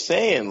what I'm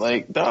saying.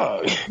 Like,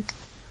 dog,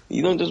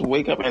 you don't just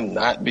wake up and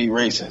not be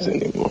racist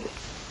anymore.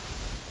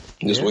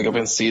 You just wake up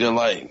and see the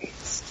light.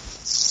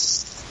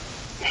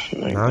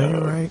 Like, no,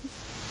 you're right.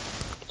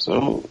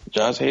 So,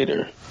 Josh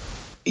Hader,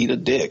 eat a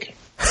dick.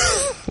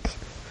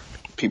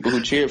 People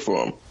who cheered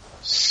for him,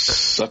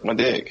 suck my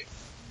dick.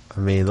 I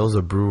mean, those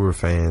are Brewer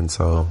fans,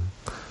 so,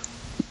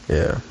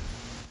 yeah.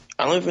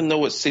 I don't even know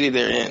what city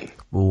they're in.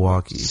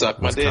 Milwaukee,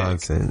 suck my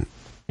Wisconsin.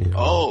 Dick.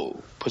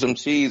 Oh, put some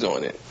cheese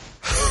on it.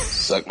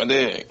 Suck my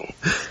dick.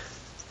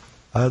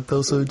 I'll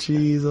throw some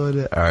cheese on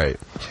it. All right.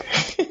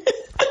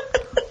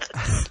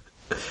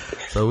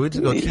 So we're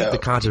just going to keep the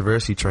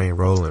controversy train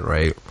rolling,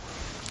 right?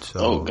 So,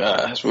 oh,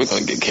 gosh. We're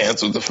going to get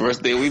canceled the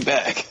first day we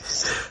back.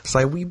 It's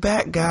like, we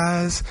back,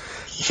 guys.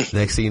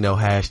 Next thing you know,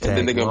 hashtag and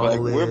then they're going to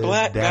be like, we're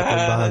black,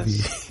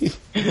 guys.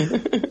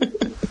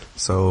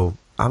 So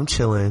I'm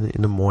chilling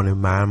in the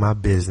morning, minding my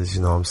business,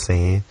 you know what I'm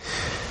saying?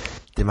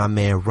 Then my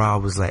man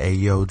Rob was like, "Hey,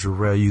 yo,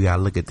 Jarrell, you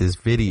gotta look at this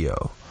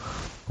video."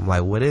 I'm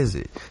like, "What is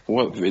it?"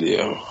 What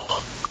video?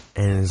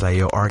 And it's like,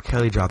 "Yo, R.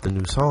 Kelly dropped a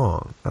new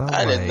song."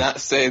 I did not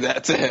say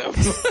that to him.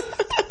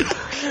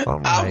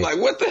 I'm like,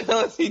 what the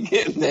hell is he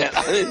getting at?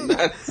 I did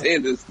not say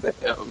this to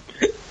him.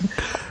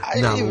 I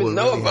didn't even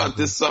know really about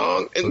this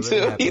song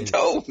until he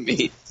told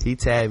me. He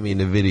tagged me in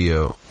the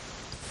video.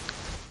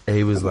 And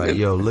he was like,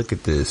 "Yo, look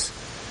at this."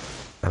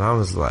 And I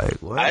was like,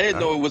 what? I didn't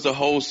know it was a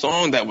whole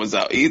song that was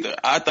out either.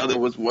 I thought it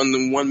was one of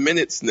them 1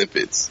 minute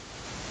snippets.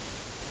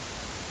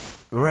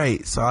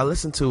 Right. So I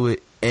listened to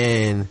it,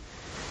 and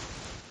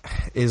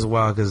it's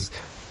wild because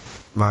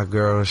my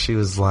girl, she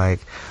was like,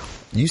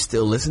 "You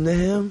still listen to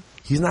him?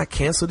 He's not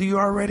canceled you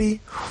already?"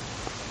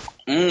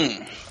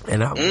 And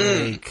I'm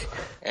like...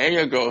 And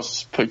your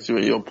girl's put you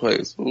in your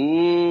place.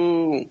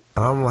 Ooh.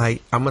 I'm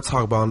like, I'm going to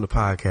talk about it on the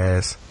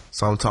podcast.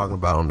 So I'm talking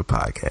about it on the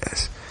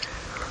podcast.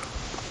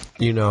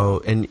 You know,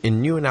 and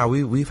you and I,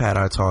 we've had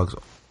our talks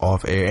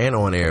off air and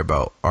on air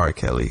about R.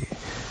 Kelly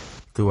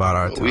throughout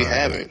our time. We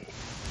haven't.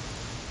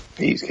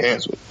 He's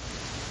canceled.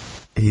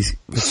 But you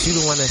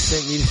the one that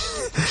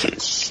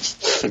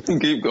sent me...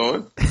 Keep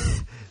going.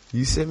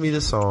 You sent me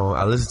the song.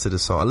 I listened to the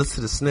song. I listened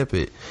to the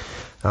snippet.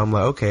 I'm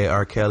like, okay,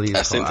 R. Kelly.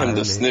 I sent him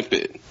the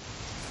snippet.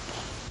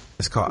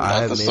 It's called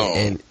I Admit.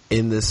 And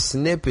in the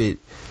snippet,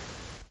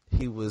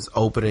 he was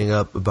opening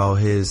up about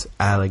his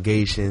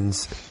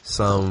allegations.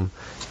 Some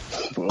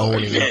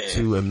owning up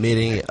to,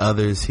 admitting,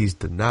 others he's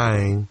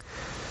denying.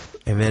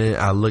 And then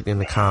I looked in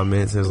the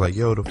comments and it was like,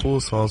 yo, the full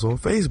song's on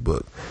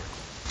Facebook.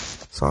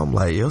 So I'm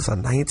like, yo, it's a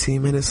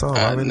 19-minute song.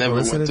 I never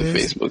went to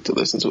Facebook to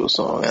listen to a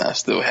song, and I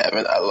still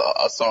haven't.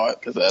 I saw it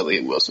because of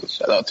Elliott Wilson.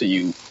 Shout out to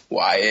you,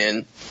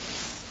 YN.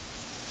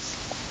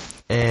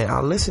 And I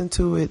listened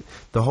to it,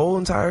 the whole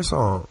entire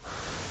song.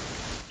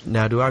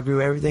 Now, do I agree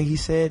with everything he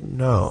said?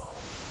 No.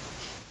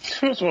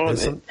 What's wrong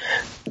with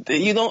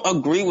it? You don't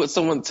agree with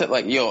someone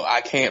like, yo,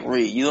 I can't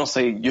read. You don't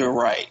say, you're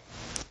right.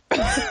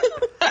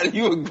 How do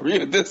you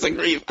agree or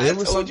disagree? It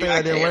was something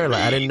I didn't learn.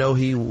 Like, I didn't know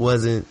he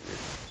wasn't...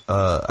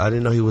 I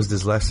didn't know he was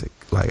dyslexic.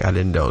 Like, I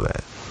didn't know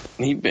that.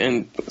 He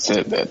been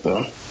said that,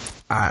 though.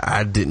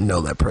 I didn't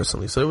know that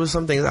personally. So there was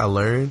some things I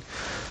learned.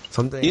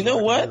 You know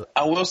what?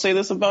 I will say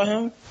this about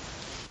him.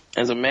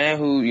 As a man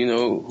who, you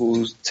know,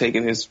 who's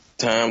taking his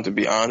time to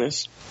be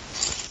honest,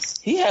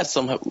 he has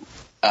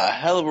a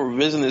hell of a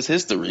revisionist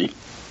history.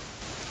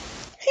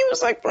 He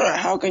was like, bro,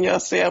 how can y'all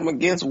say I'm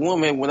against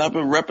women when I've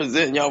been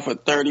representing y'all for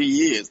 30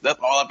 years? That's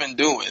all I've been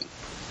doing.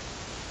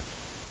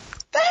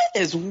 That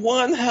is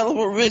one hell of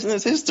a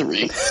revisionist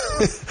history.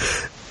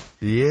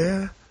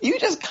 Yeah. You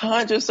just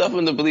conned yourself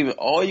into believing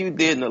all you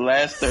did in the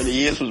last 30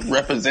 years was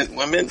represent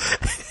women?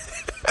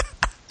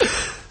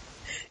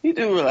 You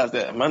do realize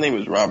that my name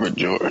is Robert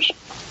George.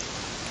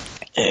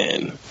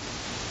 And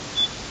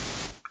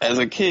as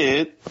a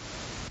kid,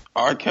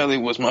 R. Kelly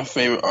was my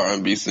favorite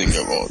R&B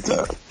singer of all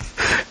time.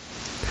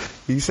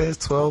 He says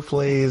 12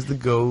 Play is the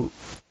GOAT.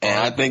 And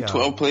I think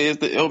 12 Play is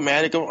the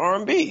Illmatic of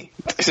R&B.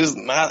 This is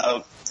not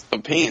an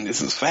opinion.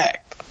 This is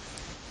fact.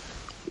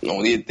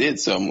 Only it did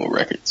sell more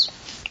records.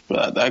 But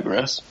I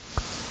digress.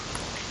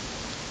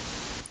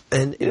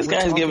 And this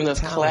guy's giving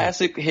us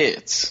classic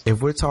hits. If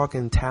we're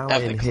talking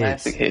talent hits,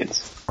 classic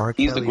hits,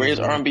 he's the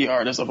greatest R&B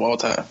artist of all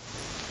time.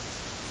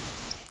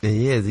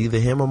 He is either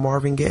him or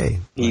Marvin Gaye.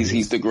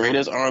 He's the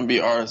greatest R&B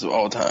artist of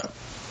all time.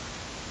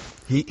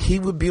 He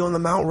would be on the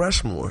Mount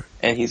Rushmore.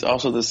 And he's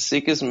also the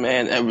sickest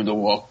man ever to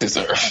walk this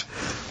earth.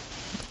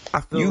 I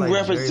feel you like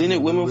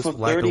represented women for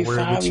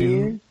 35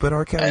 years. But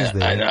R. Kelly's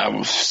there.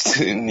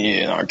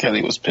 And R.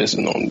 Kelly was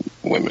pissing on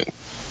women.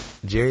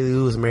 Jerry Lee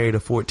Lewis married a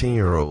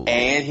 14-year-old.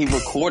 And he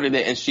recorded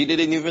it, and she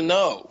didn't even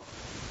know.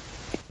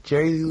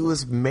 Jerry Lee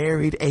Lewis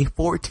married a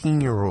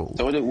 14-year-old.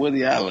 So did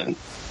Woody Allen.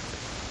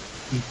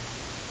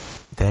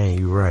 Dang,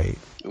 you're right.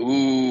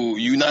 Ooh,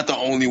 you're not the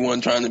only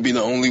one trying to be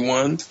the only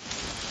one.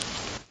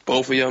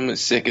 Both of them are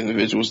sick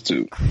individuals,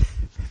 too.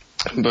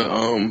 But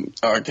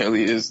R.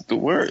 Kelly is the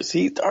worst.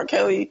 R.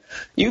 Kelly,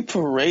 you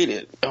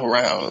paraded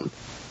around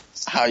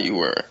how you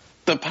were.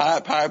 The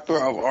Pied Piper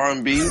of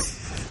R&B.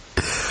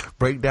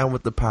 Break down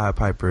what the Pied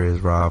Piper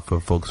is, Rob, for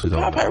folks who don't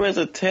know. Pied Piper is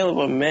a tale of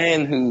a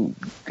man who,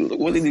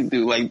 what did he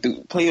do? Like,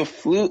 play a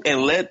flute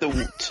and led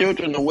the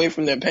children away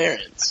from their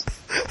parents.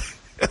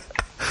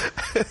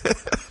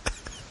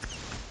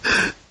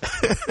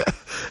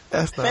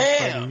 That's not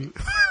funny.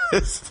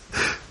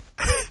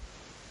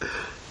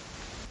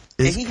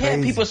 And he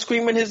had people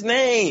screaming his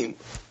name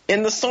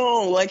in the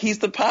song like he's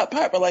the Pied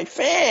Piper, like,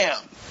 fam.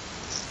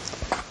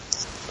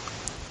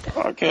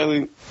 R.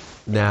 Kelly.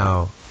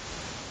 Now,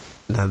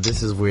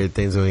 this is where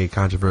things are going to get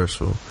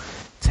controversial.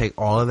 Take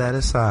all of that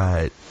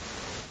aside.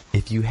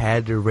 If you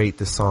had to rate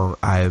the song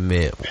I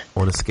Admit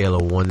on a scale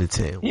of 1 to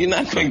 10. You're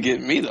not going to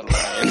get me to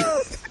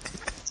lie.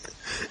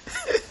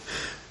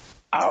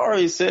 I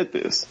already said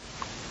this.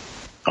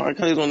 R.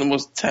 Kelly's one of the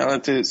most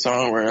talented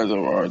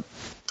songwriters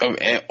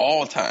of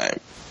all time.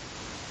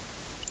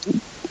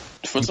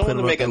 For someone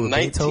to make a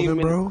 19-minute...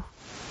 Beethoven, bro?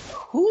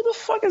 Who the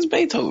fuck is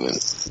Beethoven?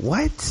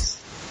 What?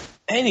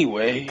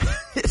 Anyway,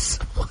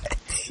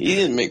 he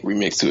didn't make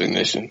Remix to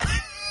Ignition.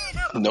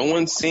 No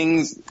one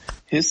sings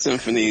his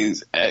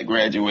symphonies at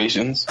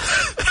graduations.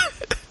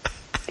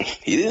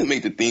 He didn't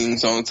make the theme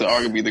song to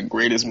arguably the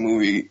greatest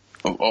movie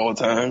of all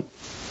time.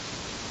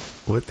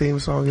 What theme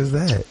song is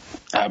that?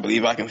 I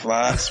Believe I Can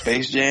Fly.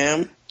 Space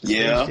Jam.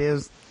 Yeah. Space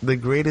Jam's the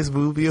greatest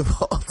movie of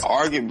all time.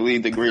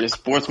 Arguably the greatest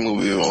sports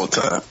movie of all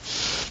time.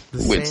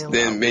 Which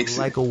then makes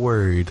like a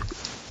word.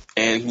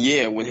 And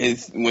yeah,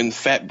 when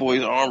Fat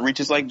Boy's arm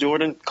reaches like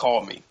Jordan,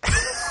 call me.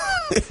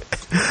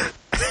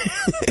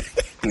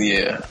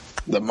 Yeah.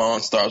 The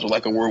Monstars were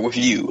like a word with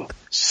you,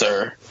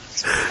 sir.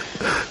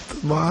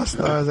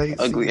 Monstars.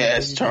 Ugly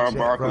ass Charles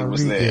Barkley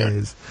was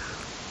there.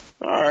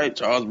 All right,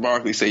 Charles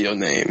Barkley, say your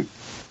name.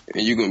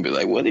 And you're going to be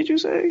like, what did you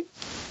say?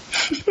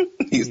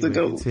 He's the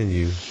GOAT.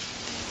 Continue.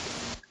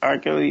 R.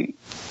 Kelly,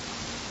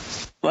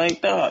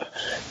 like, dog,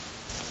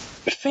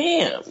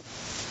 fam,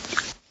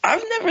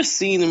 I've never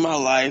seen in my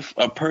life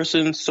a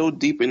person so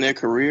deep in their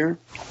career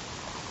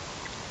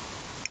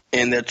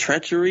and their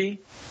treachery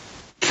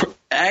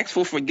ask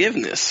for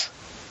forgiveness.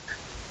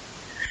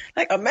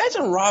 Like,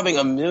 imagine robbing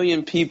 1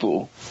 million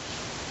people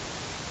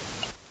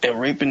and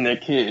raping their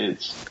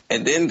kids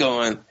and then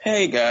going,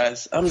 hey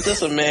guys, I'm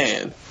just a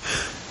man.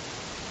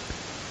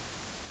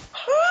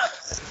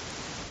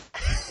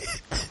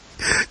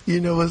 You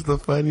know what's the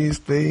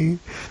funniest thing?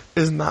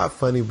 It's not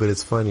funny, but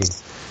it's funny.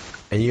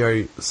 And you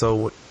already,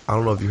 so I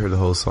don't know if you heard the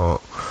whole song,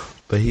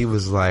 but he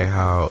was like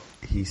how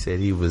he said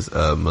he was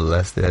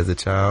molested as a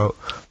child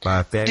by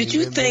a family Did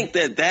you member. think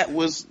that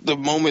was the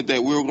moment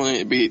that we were going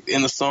to be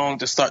in the song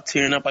to start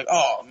tearing up like,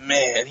 oh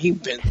man, he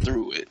been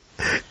through it?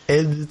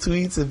 And the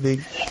tweets have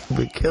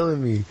been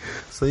killing me.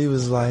 So he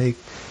was like,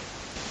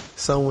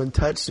 someone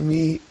touched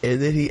me,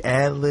 and then he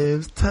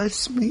ad-libs,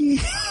 touch me.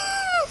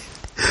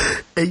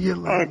 And you're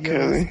like,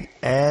 Okay.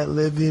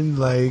 ad-libbing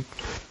like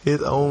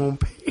his own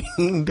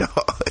pain, dog.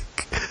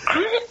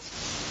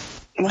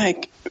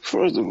 Like,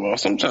 first of all,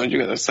 sometimes you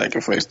gotta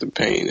sacrifice the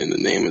pain in the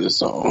name of the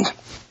song.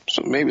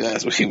 So maybe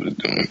that's what he was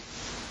doing.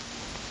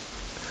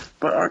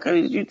 But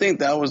Arcade, did you think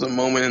that was a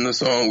moment in the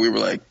song we were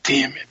like,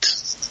 damn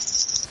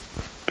it,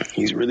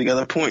 he's really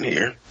got a point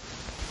here?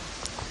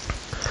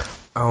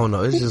 I don't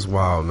know. It's just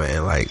wild,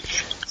 man. Like,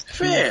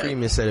 Fair.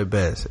 Freeman said it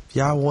best. If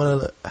y'all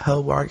want to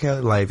help R.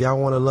 Kelly, like, if y'all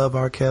want to love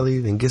R. Kelly,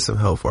 then get some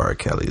help for R.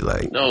 Kelly.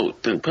 Like, No,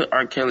 to put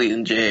R. Kelly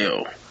in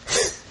jail.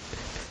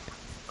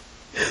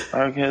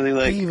 R. Kelly,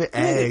 like, he even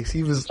asked.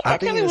 He was. R. I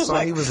think Kelly in the was song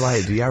like- he was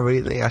like, "Do y'all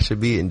really think I should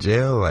be in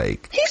jail?"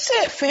 Like, he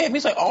said, fam,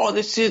 he's like, all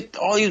this shit,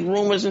 all these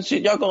rumors and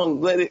shit, y'all gonna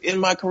let it in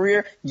my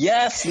career?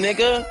 Yes,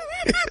 nigga.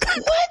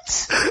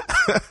 What?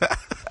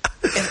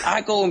 If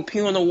I go and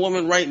pee on a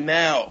woman right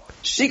now,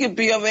 she could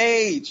be of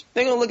age.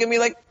 They're gonna look at me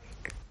like,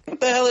 what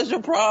the hell is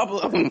your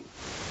problem?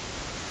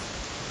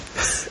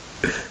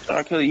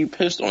 R. Kelly, you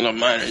pissed on a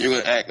minor. You're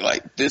gonna act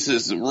like this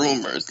is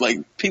rumors.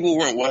 Like, people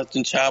weren't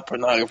watching child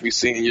pornography,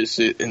 seeing your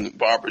shit in the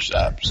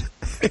barbershops.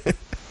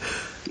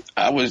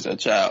 I was a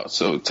child,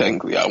 so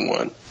technically I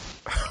won.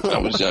 I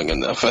was young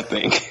enough, I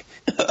think.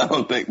 I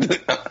don't think.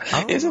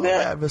 I don't Isn't know if I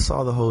that? ever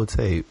saw the whole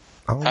tape.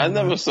 I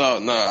never saw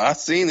it. No, I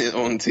seen it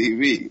on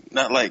TV.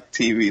 Not like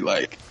TV,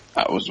 like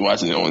I was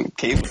watching it on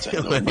cable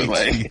channel, but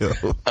like,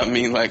 HBO. I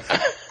mean, like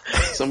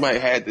somebody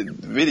had the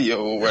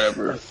video or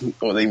whatever,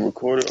 or they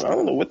recorded. I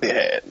don't know what they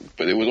had,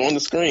 but it was on the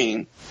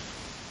screen,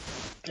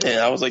 and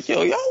I was like,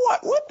 "Yo, y'all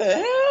what the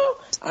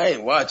hell?" I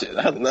didn't watch it.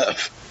 I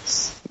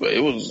left, but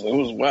it was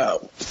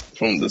wild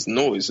from this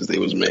noises they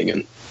was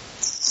making.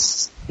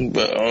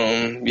 But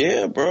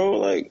yeah, bro,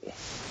 like,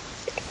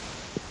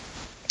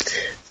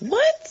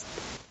 what?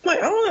 Like,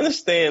 I don't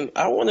understand.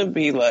 I want to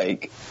be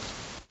like,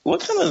 what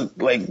kind of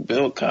like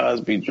Bill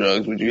Cosby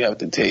drugs would you have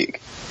to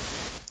take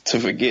to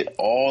forget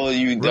all of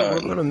you We're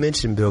done? going to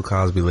mention Bill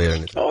Cosby later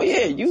in the Oh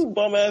yeah, you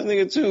bum ass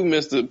nigga too,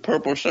 Mr.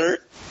 Purple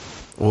Shirt.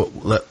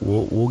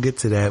 We'll get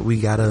to that. We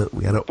gotta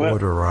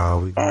order,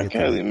 Rob. We R. gotta get to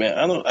Kelly, man,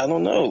 I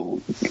don't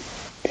know.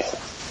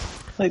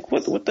 Like,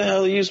 what the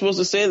hell are you supposed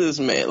to say to this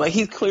man? Like,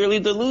 he's clearly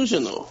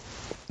delusional.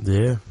 that.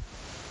 Yeah.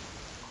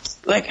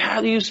 Like,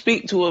 how do you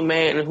speak to a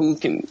man who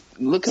can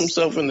look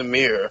himself in the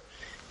mirror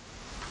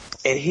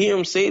and hear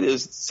him say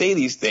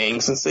these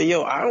things and say,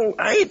 "Yo,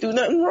 I ain't do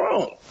nothing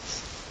wrong,"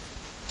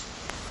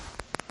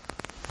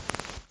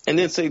 and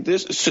then say,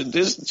 should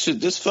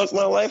this fuck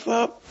my life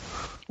up?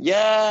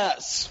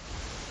 Yes.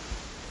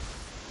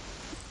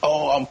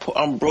 Oh,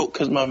 I'm broke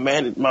because my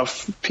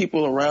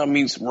people around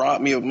me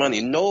robbed me of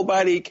money.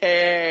 Nobody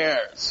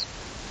cares.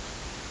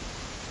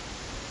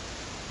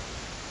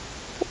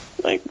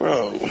 Like,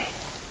 bro.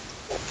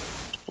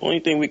 Only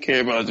thing we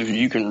care about is if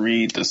you can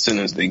read the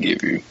sentence they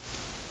give you.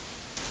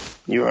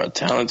 You are a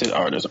talented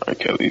artist, R.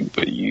 Kelly,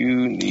 but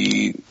you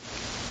need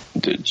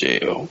the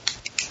jail.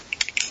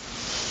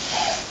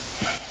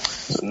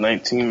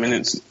 19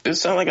 minutes. It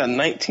sounds like a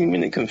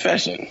 19-minute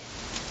confession.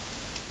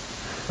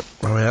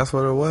 I mean, that's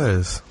what it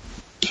was.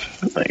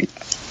 Like,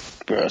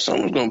 bro,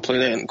 someone's gonna play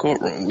that in the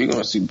courtroom. We're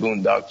gonna see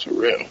Boondocks for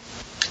real.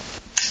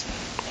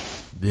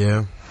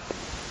 Yeah.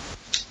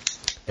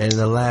 And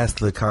the last,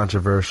 the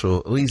controversial,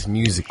 at least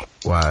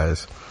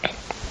music-wise,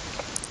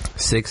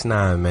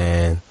 6ix9ine,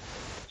 man.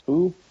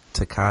 Who?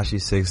 Tekashi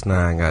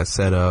 6ix9ine got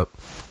set up,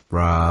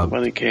 robbed.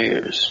 Nobody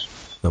cares.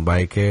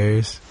 Nobody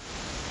cares?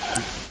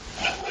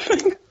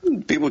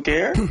 People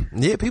care?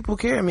 Yeah, people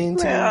care. I mean,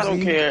 Man, I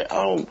don't care. I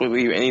don't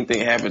believe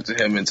anything happened to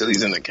him until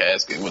he's in a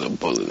casket with a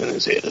bullet in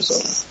his head or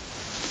something.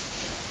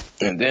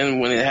 And then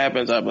when it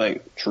happens, I'm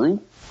like,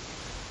 true?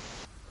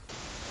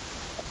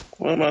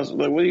 What am I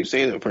like? What do you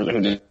say to a person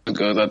who just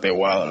goes out there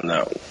wilding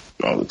out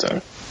all the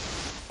time?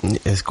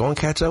 It's going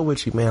to catch up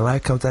with you, man.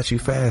 Life comes at you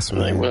fast,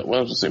 man. Like, what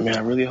else to say? Man, I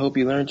really hope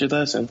you learned your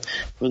lesson.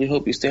 Really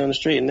hope you stay on the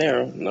straight and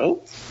narrow.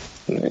 No.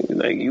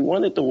 Like, you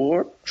wanted the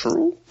war.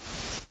 True.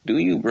 Do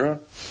you, bro?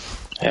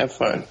 Have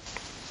fun.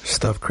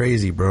 Stuff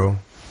crazy, bro.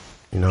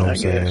 You know what I'm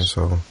saying? Guess.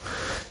 So, I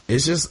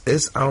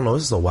don't know,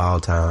 it's just a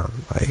wild time.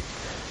 Like,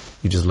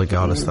 you just look at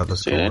all the stuff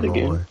that's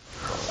going on.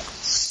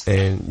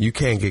 And you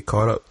can't get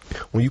caught up.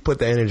 When you put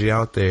the energy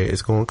out there,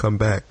 it's going to come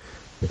back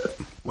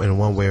in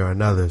one way or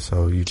another.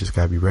 So you just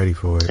got to be ready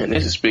for it. And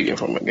this is speaking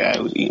from a guy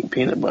who's eating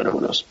peanut butter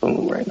with a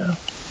spoon right now.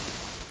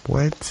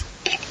 What?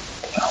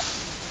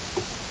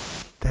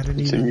 That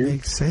didn't even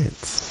make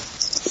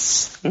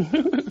sense.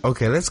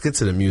 Okay, let's get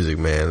to the music,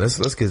 man.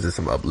 Let's get to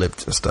some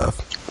uplifting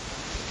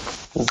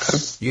stuff. Okay.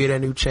 You hear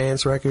that new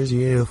Chance Records? You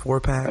hear the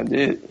 4-pack? I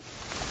did.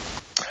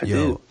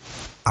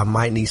 I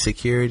Might Need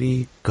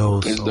Security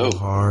goes It's so dope.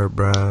 hard,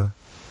 bruh.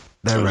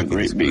 That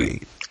record is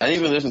great. I didn't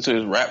even listen to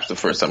his raps the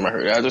first time I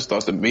heard it. I just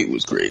thought the beat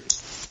was great.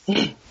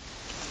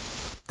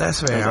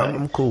 That's fair.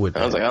 I'm cool with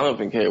that. I was like, I don't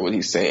even care what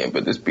he's saying,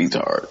 but this beat's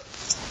hard.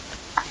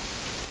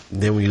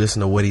 Then when you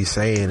listen to what he's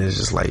saying, it's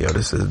just like, yo,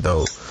 this is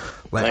dope.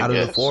 Like, out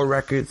of the 4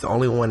 records, the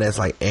only one that's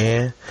like,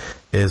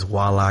 is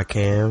While I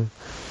Can.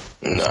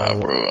 Nah,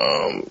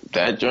 bro.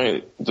 That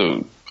joint,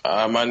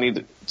 I Might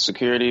Need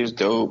Security is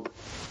dope.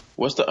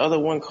 What's the other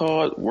one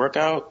called?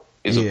 Workout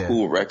is a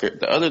cool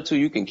record. The other 2,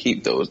 you can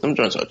keep those. Them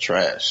joints are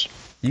trash.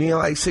 You ain't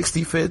like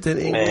 65th and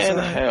Ingleside?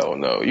 Man, hell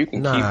no. You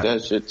can keep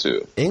that shit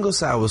too.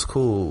 Ingleside was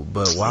cool,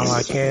 but While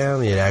I Can,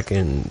 that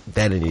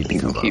didn't need to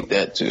come out. Keep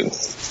that too.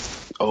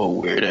 Oh,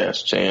 weird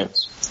ass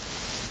Chance.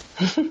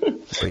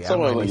 But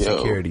Someone like, yo,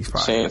 Security's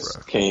fire, Chance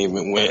bro. came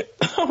and went.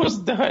 I was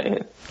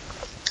dying.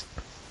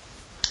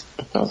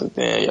 I was like,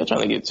 damn, y'all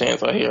trying to get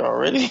Chance out here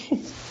already?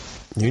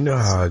 You know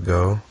how it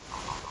go.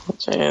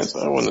 Chance,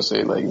 I want to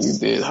say, like, you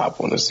did hop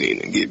on the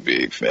scene and get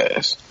big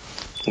fast.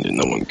 And then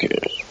no one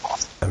cares.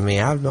 I mean,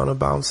 I've known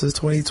about him since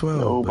 2012.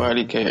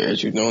 Nobody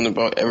cares. You've known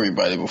about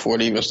everybody before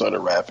they even started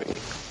rapping.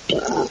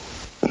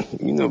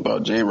 You know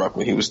about J-Rock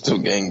when he was still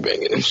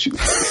gangbanging and shooting.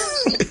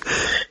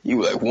 You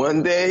were like,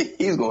 one day,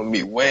 he's going to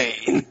meet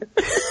Wayne.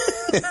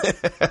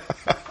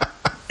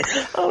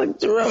 I'm like,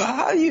 Jarrell,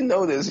 how do you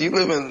know this? You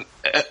live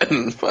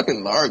in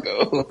fucking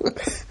Largo.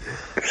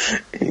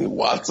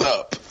 What's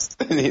up?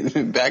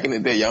 Back in the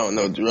day, y'all don't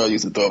know, Jarrell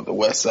used to throw up the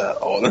West Side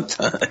all the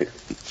time.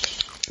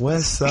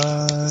 West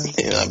Side.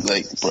 And I'm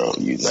like, bro,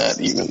 you're not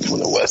even from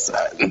the West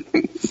Side.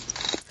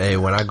 Hey,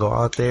 when I go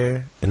out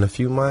there in a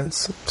few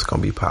months, it's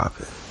going to be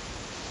popping.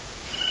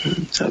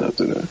 Shout out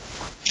to them.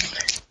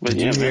 But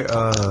Did you hear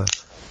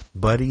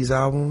Buddy's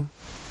album?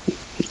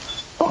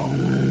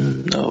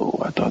 No,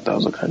 I thought that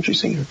was a country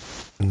singer.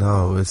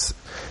 No,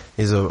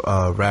 he's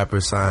a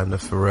rapper signed to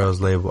Pharrell's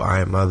label,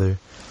 I Am Mother.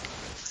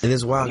 And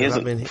it's wild.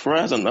 Pharrell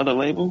has another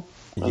label?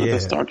 Other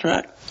than Star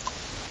Trek?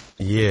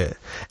 Yeah.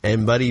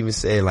 And Buddy even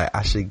said, like,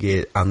 I was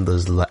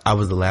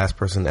the last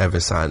person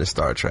ever signed to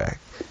Star Trek.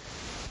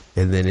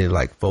 And then it,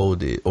 like,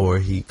 folded, or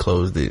he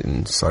closed it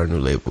and started a new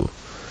label.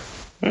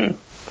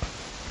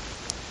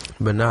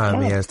 But nah, I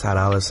mean, he has Ty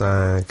Dolla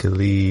 $ign,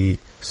 Khalid,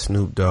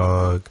 Snoop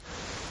Dogg,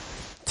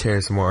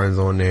 Terrence Martin's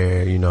on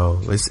there, you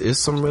know. It's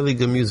some really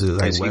good music,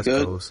 like Is he West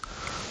good? Coast.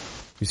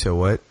 You said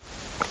what?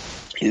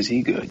 Is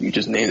he good? You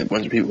just named a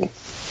bunch of people.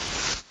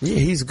 Yeah,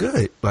 he's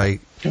good.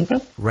 Like,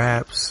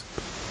 raps.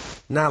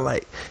 Not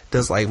like,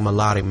 does like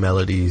melodic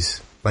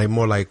melodies. Like,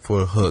 more like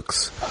for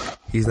hooks.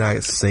 He's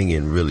not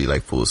singing really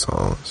like full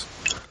songs.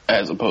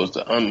 As opposed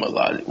to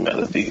unmelodic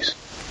melodies.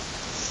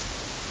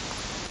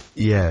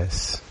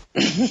 Yes.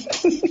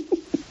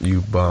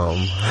 You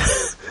bum.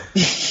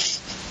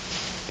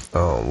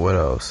 What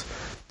else?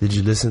 Did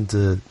you listen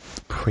to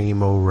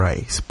Primo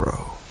Rice,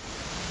 bro?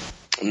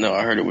 No,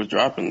 I heard it was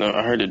dropping. No,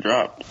 I heard it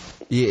dropped.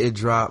 Yeah, it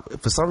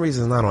dropped. For some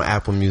reason, it's not on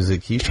Apple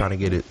Music. He's trying to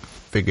get it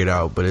figured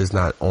out, but it's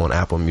not on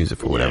Apple Music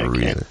for whatever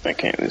reason. I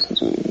can't listen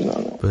to it.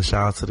 No. But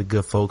shout out to the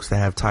good folks that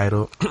have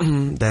Tidal.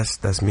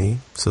 That's me.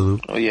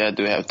 Salute. Oh yeah, I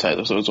do have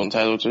Tidal. So it's on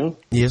Tidal too?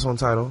 Yeah, it's on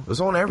Tidal. It's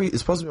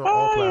supposed to be on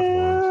all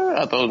platforms.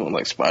 I thought it was on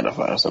like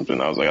Spotify or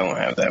something. I was like, I don't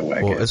have that.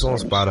 Well, it's on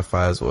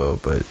Spotify as well,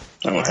 but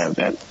I don't have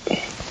that.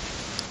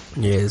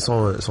 Yeah, it's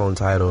on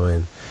Tidal,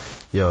 and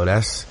yo,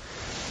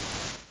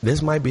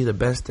 this might be the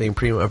best thing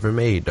Primo ever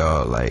made,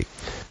 dog. Like,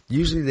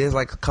 usually there's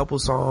like a couple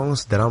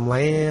songs that I'm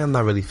like, I'm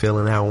not really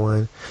feeling that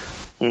one.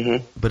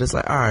 Mm-hmm. But it's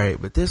like, all right,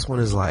 but this one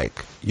is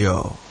like,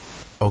 yo,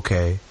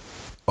 okay.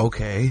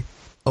 Like,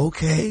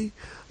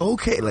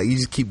 you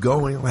just keep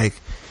going. Like,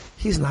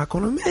 he's not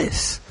gonna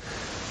miss.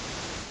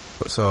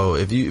 So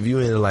if you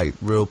into like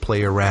real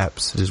player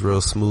raps, just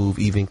real smooth,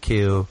 even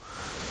kill,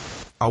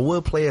 I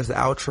would play as the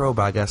outro,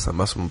 but I got something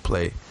else I'm gonna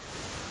play.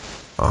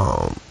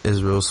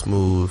 It's real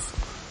smooth.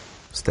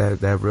 It's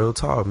that real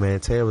talk, man.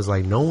 Taylor was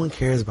like, no one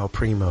cares about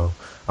Primo.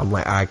 I'm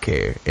like, I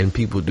care, and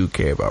people do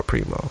care about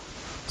Primo.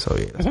 So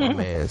yeah, that's my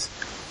man's.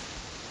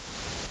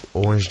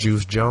 Orange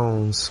Juice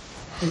Jones.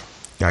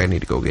 I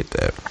need to go get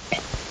that.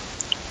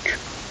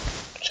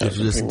 Did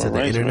you listen to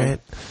the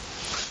internet?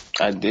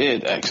 I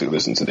did actually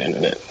listen to the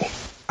internet.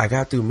 I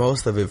got through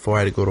most of it before I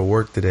had to go to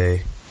work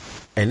today.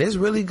 And it's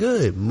really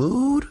good.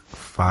 Mood,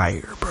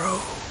 fire,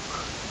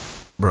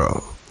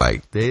 bro.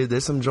 Like,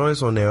 there's some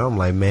joints on there. I'm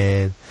like,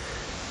 man,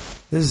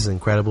 this is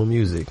incredible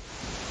music.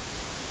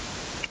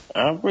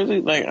 At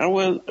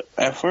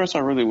first I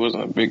really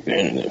wasn't a big The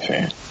Internet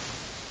fan.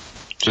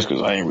 Just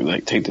because I didn't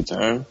really take the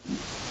time,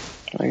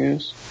 I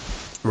guess.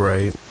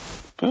 Right.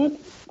 But,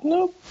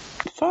 no,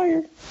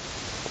 fire.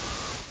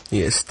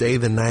 Yeah, Stay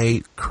the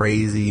Night,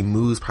 Crazy.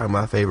 Mood's probably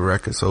my favorite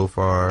record so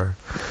far.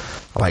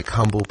 I like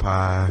Humble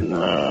Pie.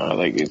 Nah, I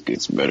like It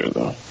Gets Better,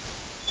 though.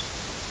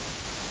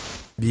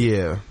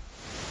 Yeah.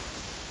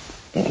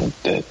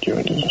 That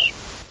joint is...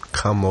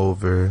 Come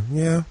Over.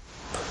 Yeah.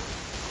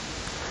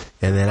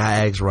 And then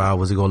I asked Rob,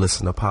 was he going to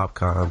listen to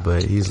Popcorn?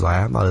 But he's like,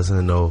 I'm not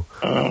listening to no...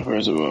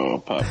 first of all,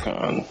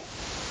 Popcorn.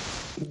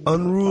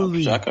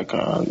 Unruly. Shaka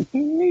Khan.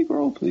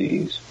 Negro,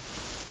 please.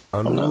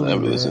 Unruly, I'm not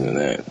ever man. listening to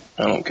that.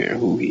 I don't care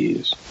who he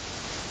is.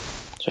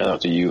 Shout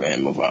out to you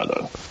and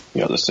Movado.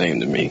 Y'all the same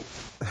to me.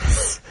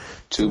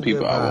 Two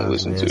people I won't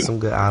listen to. Some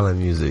good island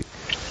music.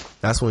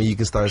 That's when you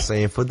can start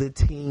saying, for the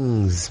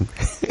teens.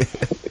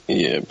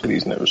 Yeah,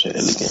 please never say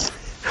that again.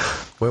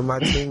 Where my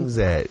teens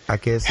at? I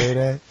can't say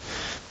that?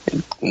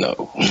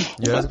 No. Yeah,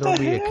 there's going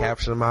to be a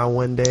caption of mine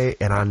one day,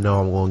 and I know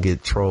I'm going to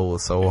get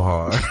trolled so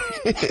hard.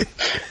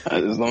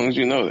 As long as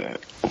you know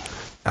that.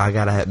 I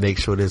got to make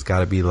sure there's got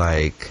to be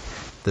like,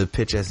 the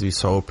pitch has to be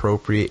so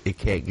appropriate, it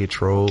can't get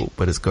trolled,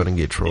 but it's going to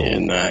get trolled.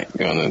 You're not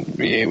going to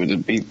be able to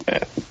beat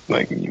that.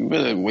 Like, you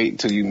better wait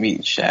till you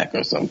meet Shaq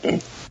or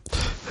something.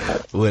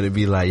 Would it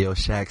be like, yo,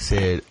 Shaq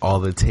said all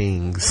the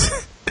things.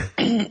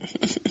 And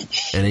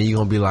then you're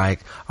going to be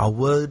like, I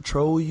would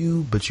troll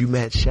you, but you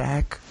met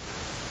Shaq.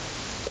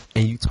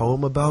 And you told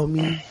him about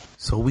me,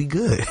 so we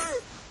good.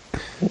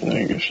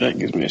 Like, if Shaq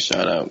gives me a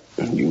shout out,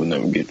 you will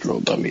never get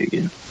trolled by me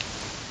again.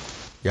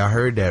 Y'all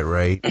heard that,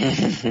 right?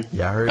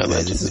 Y'all heard that.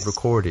 This is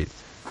recorded.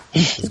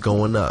 It's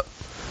going up.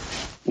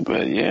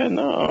 But yeah,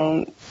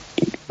 no,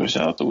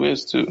 shout out to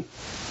Wiz too.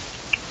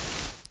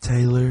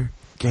 Taylor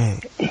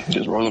Gang.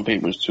 Just Rolling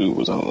Papers 2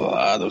 was a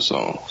lot of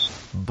songs.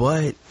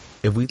 But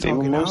if we They were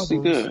talking mostly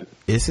albums, good.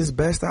 it's his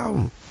best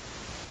album.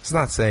 It's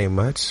not saying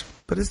much,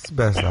 but it's his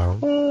best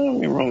album. I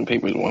mean, Rolling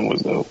Papers 1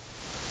 was dope.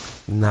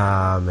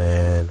 Nah,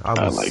 man. I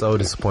was so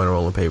disappointed in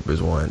Rolling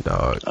Papers 1,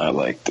 dog. I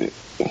liked it.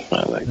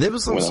 There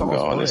was some When songs I'm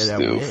Gone on is there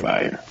that still went.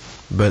 fire.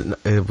 But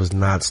it was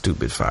not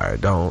stupid fire.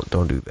 Don't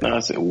do that. No, I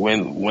said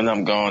when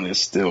I'm Gone is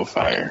still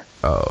fire.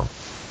 Oh.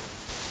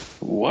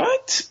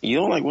 What? You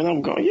don't like When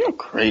I'm Gone? You're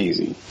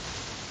crazy.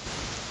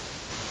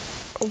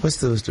 What's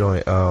this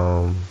joint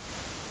that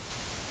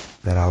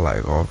I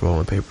like off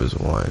Rolling Papers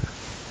 1?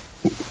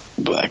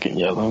 Black and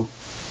Yellow.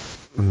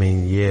 I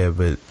mean, yeah,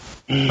 but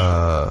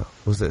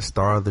was that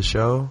Star of the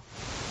Show?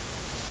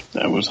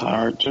 That was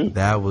hard too.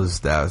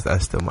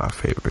 That's still my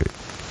favorite.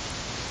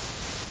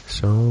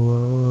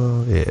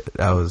 So yeah,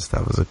 that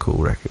was a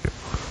cool record.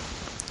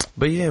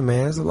 But yeah,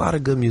 man, there's a lot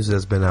of good music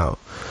that's been out.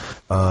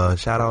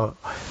 Shout out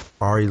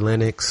Ari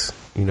Lennox.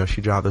 You know,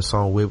 she dropped the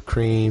song Whipped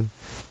Cream.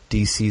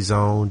 DC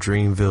Zone,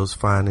 Dreamville's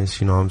Finest.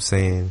 You know what I'm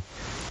saying?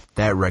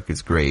 That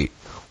record's great.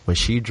 When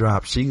she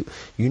dropped, you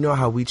know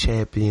how we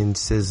championed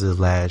SZA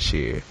last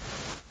year.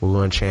 We're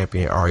going to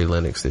champion Ari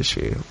Lennox this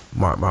year.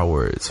 Mark my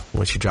words.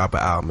 When she drop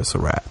an album, it's a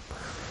wrap.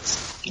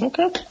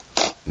 Okay.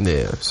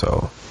 Yeah,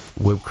 so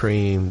Whipped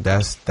Cream,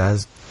 that's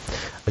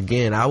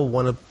again, I would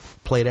want to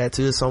play that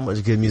too. There's so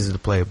much good music to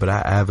play, but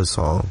I have a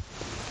song.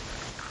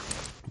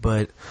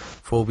 But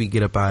before we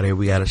get up out of here,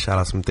 we got to shout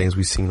out some things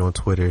we've seen on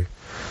Twitter.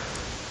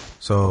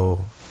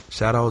 So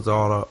shout out to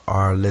all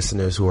our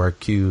listeners who are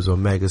Qs,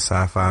 Omega,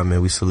 Sci-Fi,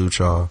 man. We salute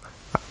y'all.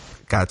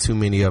 Got too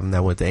many of them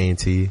that went to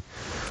A&T.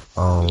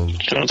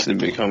 Shout out to the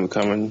Big Homie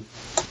coming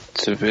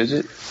to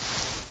visit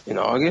in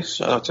August.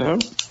 Shout out to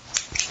him.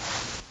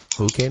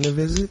 Who came to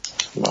visit?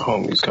 My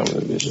homie's coming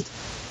to visit.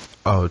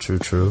 Oh,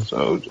 true.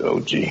 So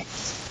OG.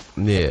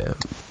 Yeah.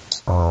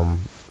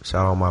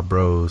 Shout out my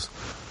bros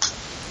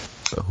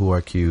who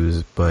are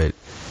Qs, but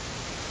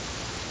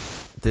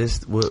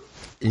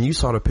and you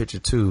saw the picture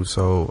too,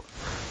 so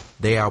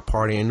they out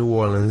partying in New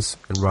Orleans,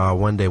 and Rob,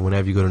 one day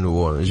whenever you go to New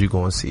Orleans, you're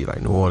going to see,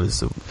 like, New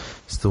Orleans is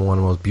still one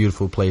of the most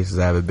beautiful places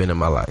I've ever been in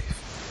my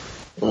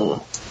life.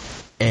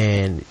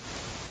 And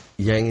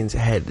Youngins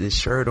had this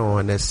shirt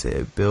on that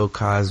said, Bill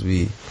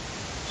Cosby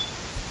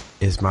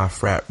is my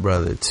frat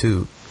brother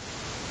too.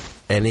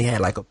 And he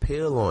had like a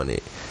pill on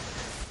it.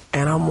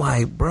 And I'm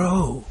like,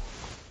 bro,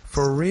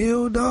 for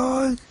real,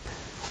 dog?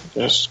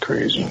 That's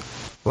crazy.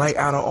 Like,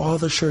 out of all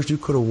the shirts you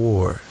could have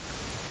wore,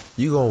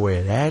 You gonna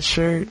wear that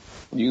shirt?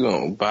 You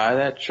gonna buy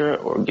that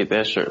shirt or get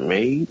that shirt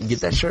made?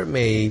 Get that shirt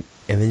made,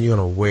 and then you're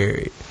gonna wear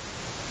it.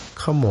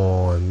 Come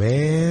on,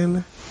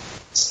 man.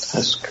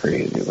 That's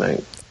crazy,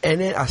 like. And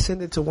then I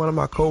sent it to one of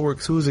my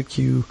coworkers who's a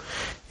Q,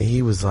 and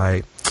he was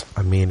like,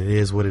 I mean, it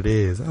is what it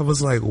is. I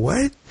was like,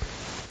 what?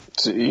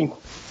 See?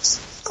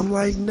 I'm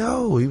like,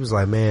 no. He was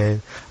like,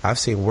 man, I've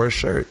seen worse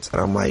shirts. And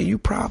I'm like, you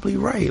probably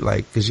right,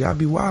 like, because y'all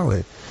be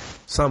wilding.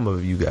 Some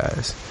of you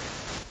guys.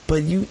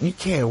 But you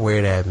can't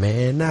wear that,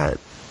 man.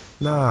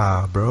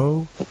 Nah,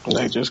 bro.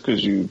 Like, just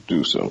because you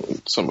do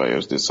somebody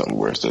else did something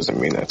worse doesn't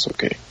mean that's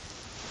okay.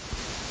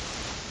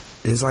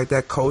 It's like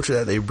that culture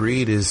that they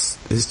breed is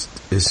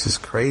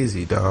just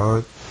crazy,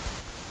 dog.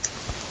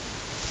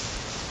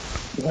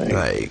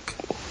 Like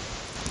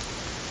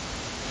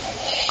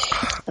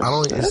I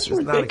don't. It's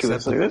not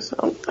acceptable. Like,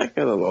 I'm not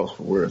at a loss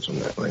for words on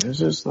that. Like, it's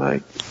just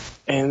like,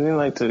 and then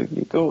like to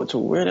go to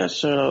wear that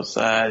shirt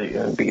outside,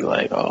 you're gonna be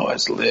like, oh,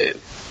 it's lit.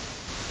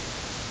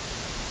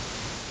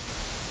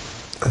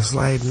 It's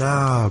like,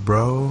 nah,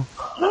 bro.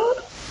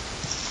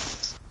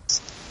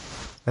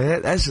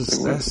 Like,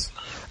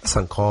 that's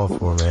uncalled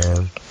for,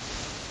 man.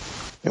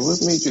 And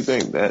what made you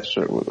think that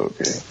shirt was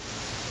okay?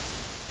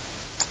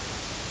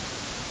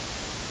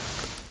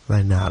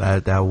 Like, nah,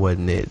 that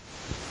wasn't it.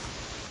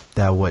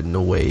 That wasn't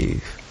the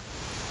wave.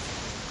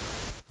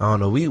 I don't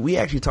know. We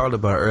actually talked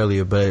about it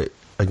earlier, but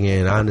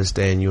again, I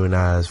understand you and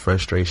I's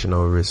frustration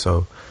over it.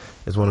 So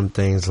it's one of them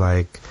things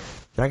like,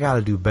 y'all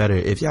gotta do better.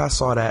 If y'all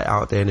saw that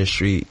out there in the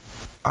street,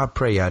 I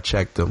pray y'all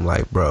checked them.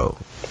 Like, bro,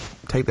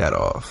 take that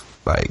off.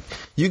 Like,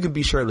 you could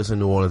be shirtless in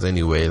New Orleans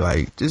anyway.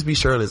 Like, just be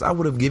shirtless. I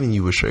would have given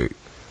you a shirt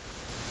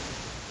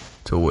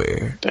to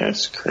wear.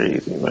 That's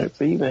crazy. Like,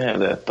 to even have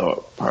that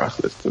thought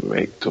process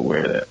to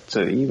wear that,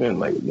 to even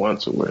like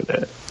want to wear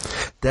that.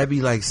 That'd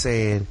be like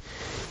saying,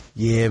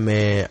 yeah,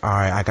 man, all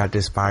right, I got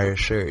this fire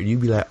shirt.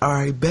 You'd be like, all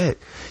right, bet.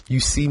 You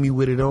see me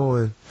with it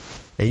on.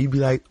 And you'd be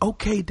like,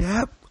 okay,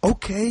 Dap,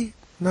 okay.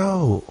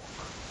 No.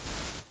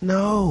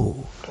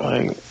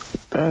 Like,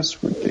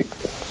 that's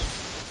ridiculous.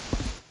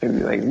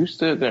 Like, you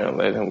stood there and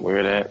let him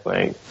wear that.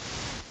 Like,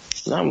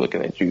 now I'm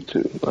looking at you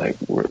too. Like,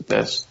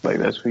 that's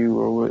who you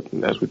were with,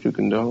 and that's what you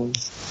condone.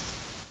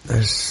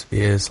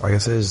 Yes, like I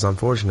said, it's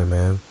unfortunate,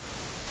 man.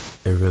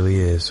 It really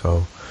is.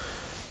 So,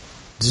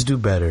 just do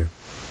better.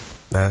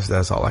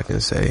 That's all I can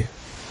say.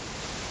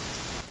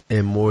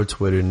 And more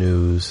Twitter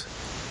news.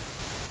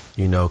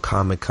 You know,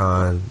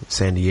 Comic-Con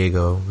San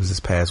Diego was this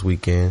past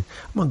weekend.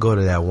 I'm gonna go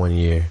to that one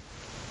year.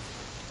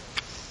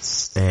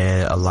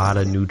 And a lot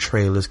of new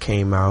trailers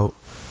came out.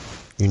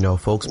 You know,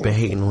 folks been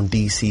hating on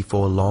DC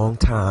for a long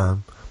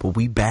time, but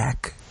we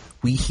back.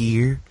 We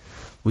here.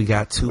 We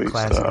got two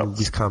classic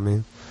movies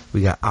coming.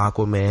 We got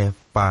Aquaman,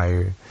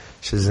 fire.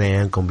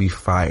 Shazam, gonna be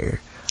fire.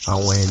 I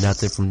don't want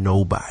nothing from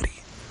nobody.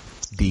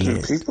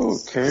 Do people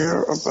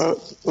care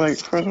about, like,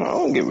 first of all, I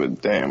don't give a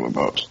damn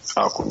about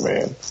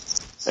Aquaman.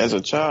 As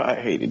a child, I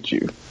hated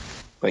you.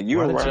 Like, you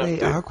were right up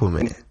there.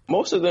 Aquaman?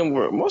 Most of the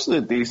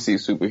DC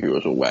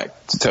superheroes were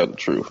whack, to tell the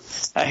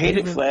truth. I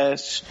hated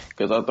Flash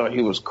because I thought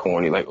he was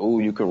corny. Like, oh,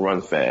 you can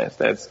run fast.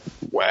 That's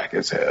whack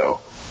as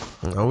hell.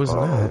 No, it's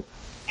not.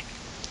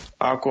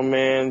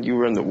 Aquaman, you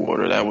were in the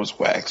water. That was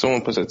whack.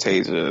 Someone puts a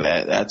taser to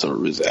that. That's a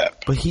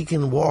rizap. But he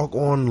can walk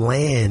on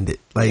land.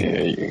 Like,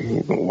 yeah,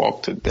 he can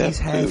walk to death. He's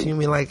half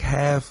human, like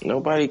half.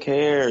 Nobody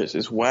cares.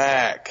 It's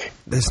whack.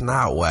 That's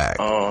not whack.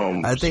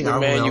 I think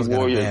Superman, Aquaman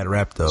got a bad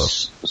rap though.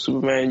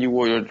 Superman, you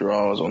wore your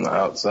drawers on the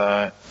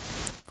outside.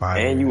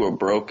 Fire. And you were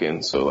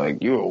broken, so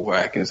like you were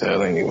whack as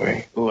hell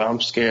anyway. Ooh, I'm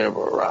scared of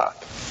a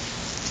rock.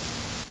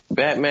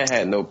 Batman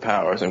had no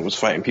powers and was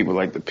fighting people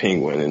like the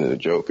Penguin and the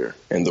Joker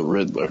and the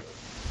Riddler.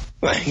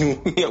 Like,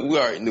 we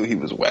already knew he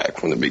was whack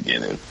from the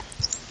beginning.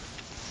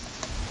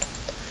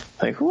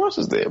 Like, who else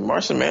is there?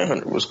 Martian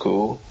Manhunter was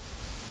cool.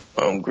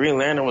 Green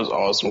Lantern was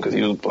awesome because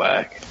he was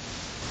black.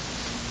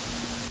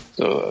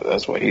 So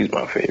that's why he's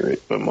my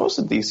favorite. But most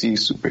of DC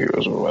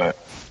superheroes were whack.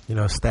 You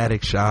know,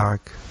 Static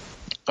Shock.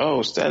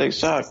 Oh, Static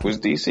Shock was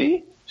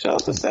DC? Shout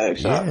out to Static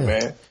Shock,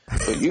 man.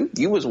 But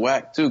you was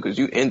whack too because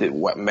you ended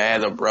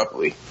mad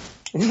abruptly.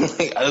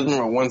 Like, I just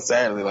remember one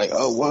Saturday, like,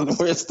 oh, well,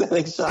 where's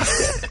Static Shock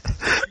at?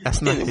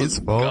 That's not his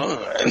fault.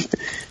 Gone.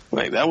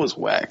 Like, that was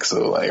whack.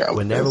 So, like,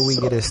 whenever we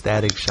get a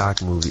Static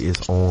Shock movie,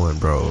 it's on,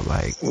 bro.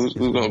 Like, who's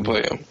gonna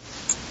play him?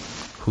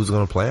 Who's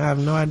gonna play him? I have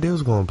no idea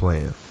who's gonna play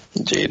him.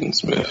 Jaden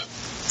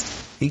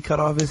Smith. He cut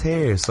off his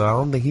hair, so I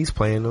don't think he's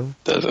playing him.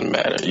 Doesn't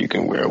matter. You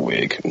can wear a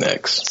wig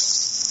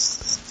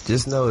next.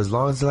 Just know, as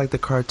long as it's like the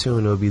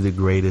cartoon, it'll be the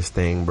greatest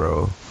thing,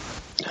 bro.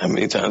 How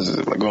many times is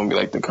it going to be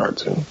like the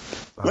cartoon?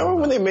 Remember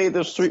when they made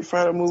those Street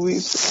Fighter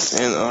movies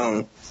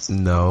and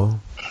no,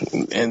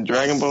 and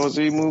Dragon Ball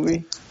Z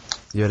movie?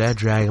 Yo, that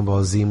Dragon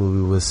Ball Z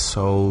movie was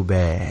so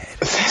bad.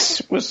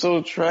 That was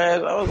so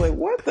trash. I was like,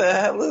 what the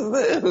hell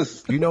is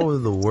this? You know what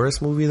was the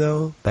worst movie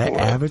though? That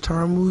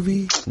Avatar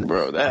movie,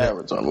 bro. That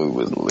Avatar movie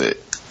was lit.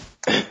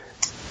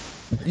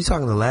 You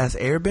talking The Last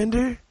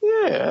Airbender?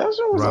 Yeah, that's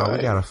what was bro.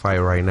 We gotta fight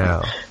right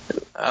now.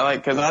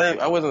 Cause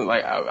I wasn't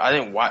like, I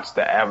didn't watch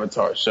the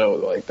Avatar show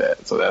like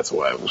that. So that's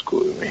why it was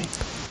cool to me.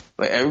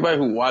 Like, everybody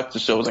who watched the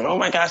show was like, oh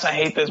my gosh, I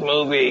hate this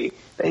movie.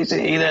 They should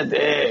eat a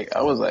dick.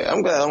 I was like,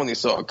 I'm glad I only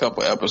saw a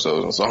couple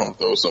episodes and saw him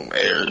throw some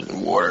air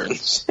and water and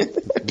shit.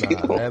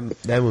 Nah,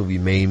 that movie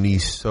made me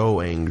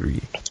so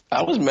angry.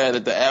 I was mad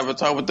at the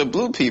Avatar with the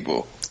blue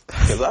people.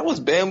 Cause I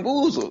was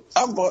bamboozled.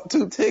 I bought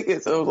 2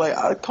 tickets. I was like,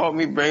 I caught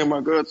me bringing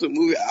my girl to a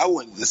movie. I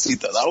wanted to see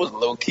that. I was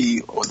low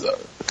key on the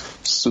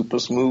super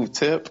smooth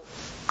tip.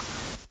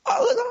 I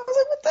was like,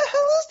 what the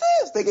hell is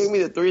this? They gave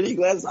me the 3D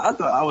glasses. I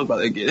thought I was about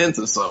to get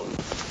into something.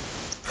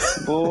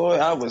 Boy,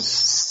 I was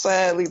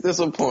sadly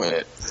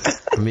disappointed.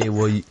 I mean,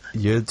 well,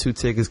 your 2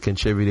 tickets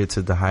contributed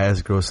to the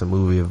highest grossing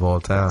movie of all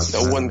time.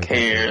 No one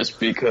cares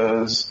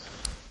because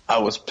I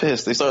was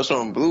pissed. They started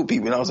showing blue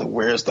people, and I was like,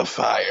 where's the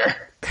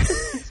fire?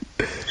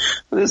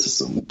 This is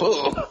some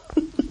bull.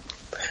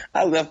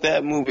 I left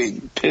that movie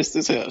pissed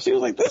as hell. She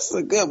was like, this is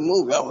a good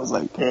movie. I was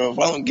like, girl, if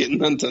I don't get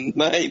none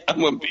tonight, I'm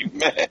going to be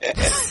mad.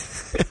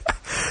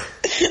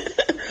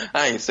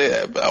 I ain't say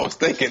that, but I was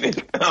thinking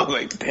it. I was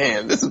like,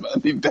 damn, this is about to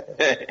be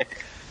bad.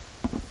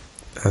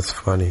 That's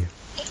funny.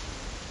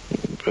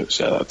 But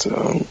shout out to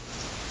her.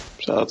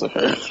 Shout out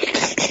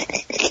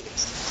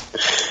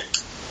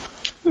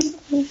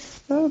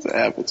to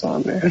Avatar,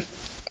 man.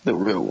 The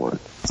real one.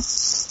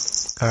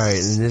 All right,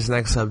 and this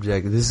next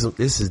subject, this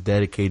is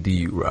dedicated to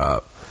you,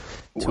 Rob.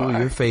 Why? 2 of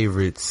your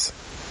favorites,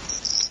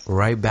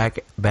 right back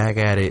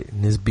at it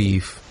in this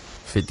beef,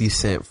 50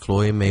 Cent,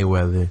 Floyd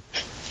Mayweather.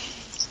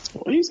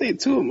 Well, you say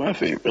 2 of my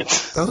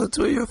favorites. Those are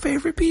 2 of your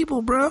favorite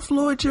people, bro.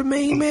 Floyd, your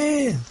main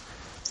man.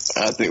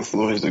 I think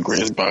Floyd is the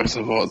greatest boxer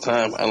of all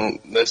time. I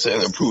don't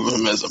necessarily approve of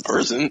him as a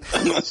person.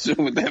 I'm not sure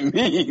what that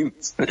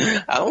means.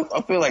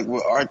 I feel like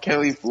with R.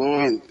 Kelly,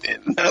 Floyd,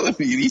 and now that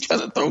he trying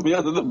to throw me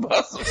under the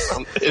bus or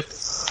something.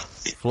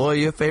 Floyd,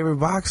 your favorite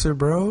boxer,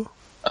 bro.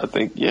 I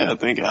think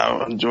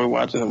I enjoy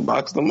watching him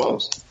box the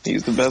most.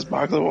 He's the best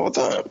boxer of all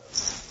time.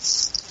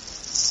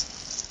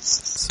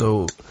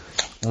 So,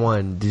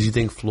 1, did you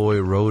think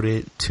Floyd wrote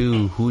it?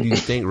 2, who do you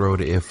think wrote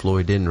it if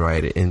Floyd didn't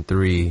write it? And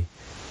 3,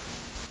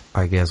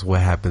 I guess what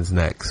happens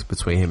next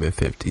between him and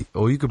 50?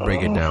 Or you could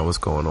break it down, what's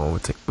going on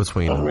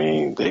between them. I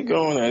mean, they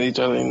going at each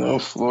other,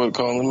 Floyd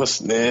calling him a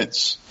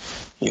snitch,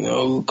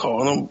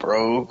 calling him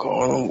bro,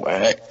 calling him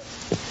whack.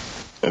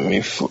 I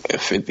mean,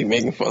 50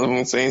 making fun of him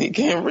and saying he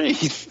can't read.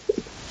 he's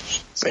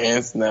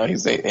saying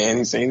he's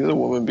saying he's a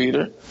woman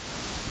beater.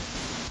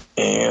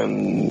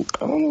 And I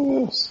don't know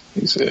what else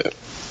he said.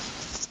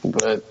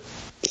 But,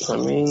 I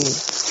mean,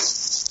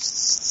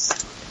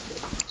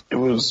 it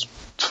was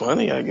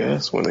funny, I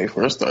guess, when they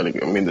first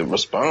started. I mean, the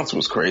response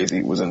was crazy.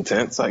 It was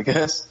intense, I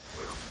guess.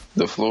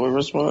 The Floyd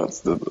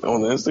response on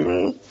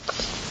Instagram.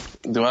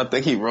 Do I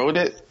think he wrote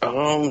it?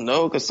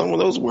 No, because some of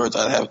those words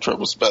I'd have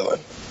trouble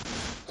spelling.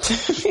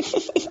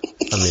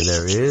 I mean,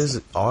 there is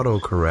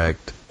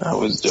autocorrect. I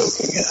was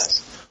joking,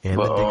 guys. And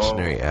the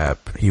dictionary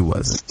app, he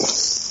wasn't.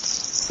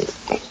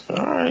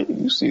 All right,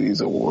 you see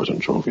these awards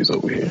and trophies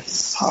over here.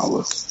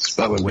 Holla,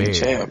 spelling bee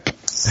champ.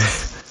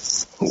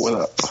 What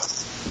up?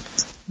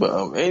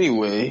 But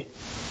anyway,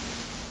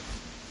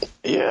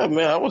 yeah,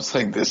 man, I was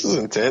like, this is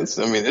intense.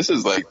 I mean, this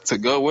is like to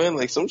go in.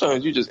 Like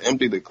sometimes you just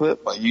empty the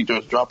clip, like you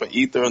just drop an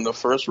ether in the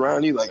first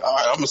round. You like, all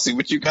right, I'm gonna see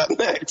what you got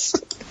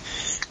next.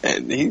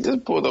 And he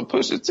just pulled a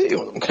Pusha T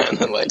on him, kind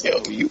of like,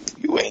 yo, you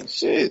ain't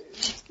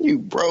shit. You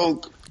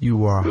broke.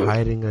 You are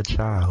hiding a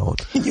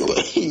child.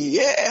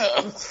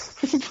 Yeah,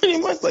 pretty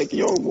much like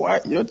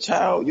your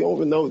child. You don't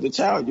even know the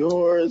child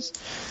yours.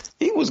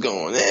 He was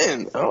going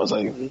in. I was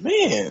like,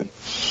 man,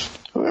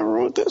 whoever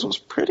wrote this was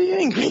pretty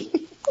angry.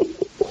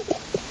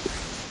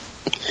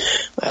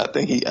 I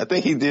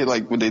think he did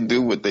like what they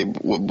do with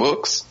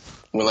books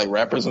when like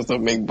rappers and stuff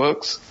make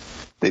books.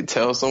 They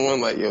tell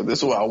someone like, yo, this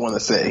is what I want to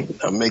say.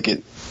 I'll make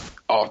it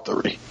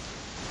authory.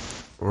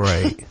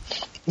 Right.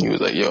 He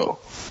was like, yo,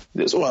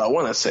 this is what I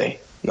want to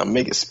say. Now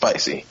make it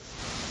spicy.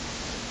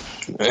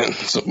 And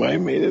somebody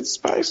made it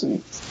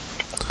spicy.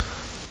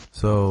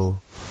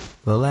 So,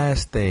 the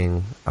last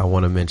thing I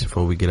want to mention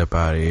before we get up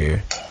out of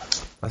here,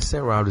 I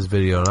sent Rob this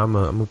video and I'm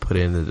gonna put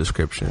it in the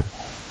description.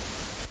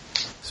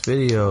 This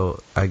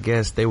video, I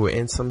guess they were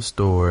in some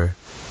store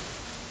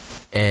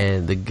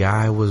and the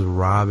guy was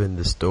robbing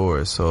the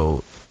store.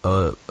 So,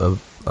 a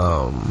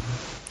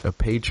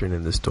patron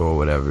in the store or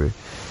whatever,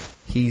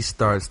 he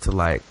starts to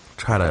like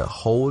try to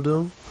hold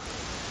him,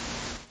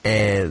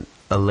 and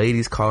a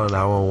lady's calling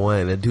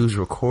 911 and the dude's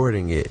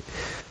recording it.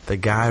 The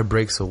guy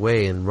breaks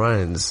away and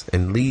runs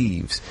and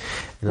leaves,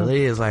 and the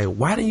lady is like,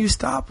 why didn't you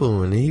stop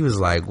him? And he was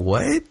like,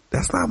 what?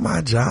 That's not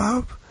my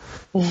job.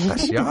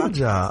 That's your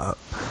job.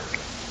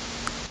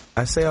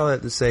 I say all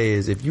that to say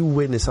is, if you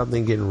witness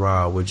something getting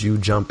robbed, would you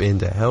jump in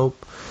to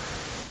help?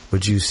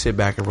 Would you sit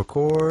back and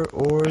record,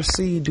 or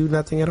do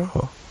nothing at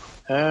all?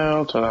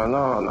 Hell to the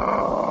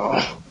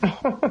no.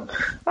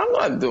 I'm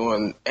not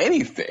doing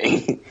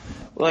anything.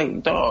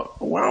 Like, dog,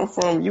 where I'm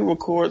from, you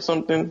record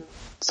something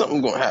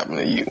gonna happen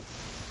to you.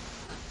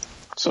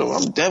 So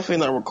I'm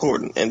definitely not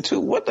recording. And 2,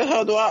 what the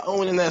hell do I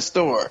own in that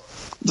store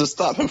to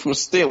stop him from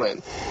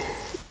stealing?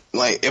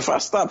 Like, if I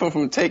stop him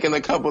from taking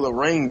a couple of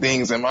ring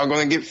things, am I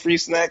going to get free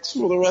snacks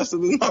for the rest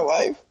of my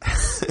life?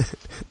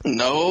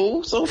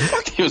 No. So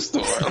fuck your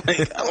store.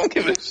 Like, I don't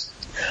give a shit.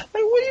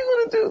 Like, what are you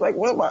going to do? Like,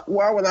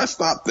 why would I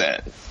stop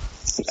that?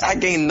 I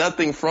gain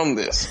nothing from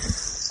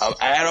this. I'll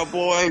add a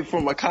boy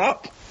from a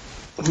cop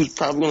who's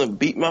probably going to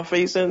beat my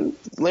face in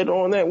later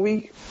on that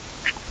week.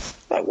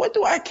 Like, what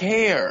do I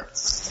care?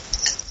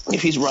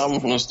 If he's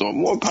robbing from the store,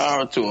 more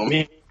power to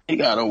him. He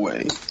got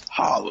away.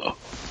 Holla.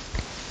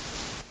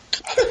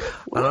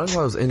 Well, that's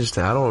what was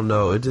interesting. I don't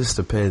know. It just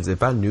depends.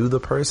 If I knew the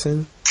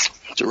person,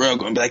 Jarrell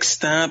gonna be like,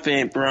 "Stop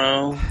it,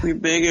 bro. We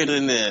bigger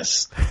than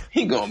this."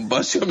 He gonna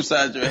bust you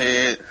upside your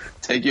head,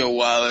 take your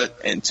wallet,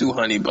 and 2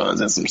 honey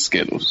buns and some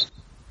Skittles.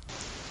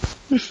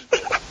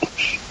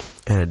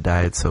 and a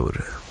diet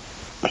soda.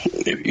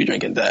 If you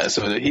drinking diet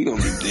soda, he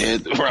gonna be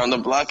dead around the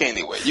block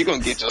anyway. You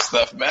gonna get your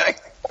stuff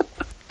back.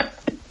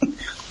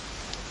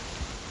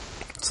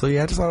 So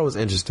yeah, I just thought it was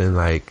interesting.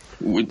 Like,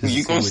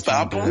 you gonna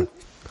stop him?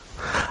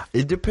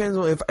 It depends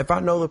on if I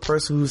know the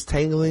person who's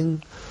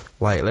tangling.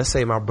 Like, let's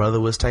say my brother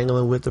was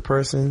tangling with the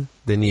person,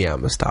 then yeah,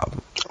 I'm gonna stop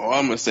him. All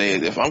I'm gonna say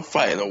is if I'm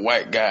fighting a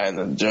white guy in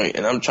a joint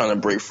and I'm trying to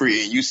break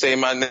free, and you say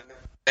my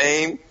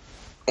name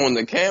on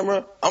the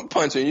camera, I'm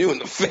punching you in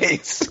the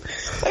face.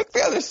 Like,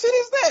 what kind of shit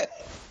is that?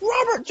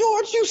 Robert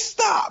George, you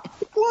stop.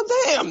 Well,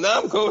 damn,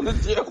 now I'm going to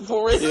jail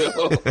for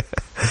real.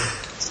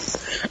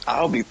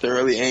 I'll be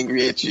thoroughly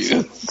angry at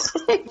you.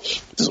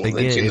 Just Again,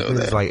 let you know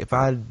that. Like, if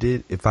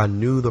I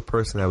knew the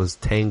person that was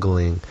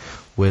tangling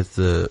with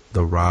the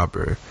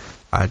robber,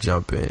 I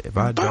jump in. If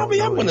I Bobby,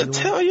 don't I'm know going to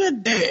anyone, tell your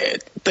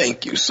dad.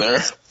 Thank you,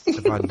 sir.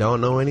 if I don't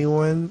know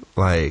anyone,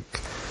 like,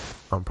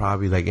 I'm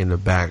probably like in the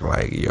back,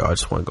 like, yo, I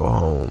just want to go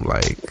home.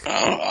 Like,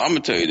 I'm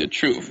going to tell you the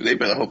truth. They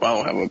better hope I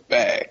don't have a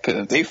bag,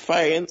 because if they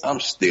fighting, I'm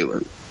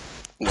stealing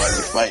while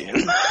they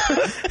fighting.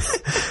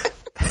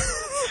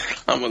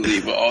 I'm going to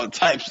leave with all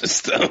types of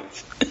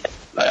stuff.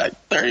 Like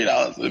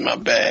 $30 in my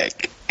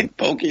bag. And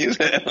pokey as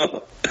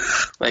hell.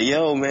 Like,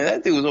 yo, man,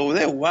 that dude was over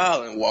there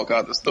wild and walk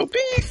out the store.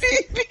 Beep,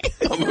 beep, beep.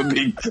 I'm going to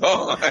be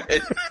gone.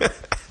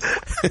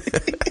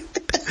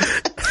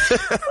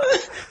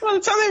 By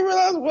the time they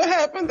realize what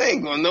happened, they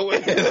ain't going to know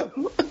what hit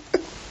them.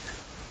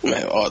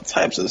 Man, all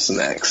types of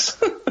snacks.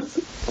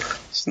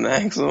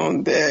 Snacks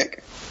on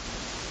deck.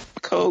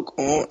 Coke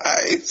on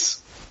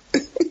ice.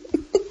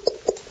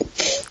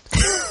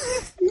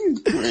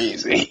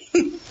 Crazy.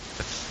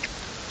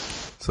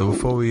 so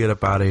before we get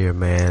up out of here,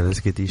 man, let's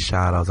get these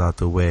shout outs out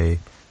the way.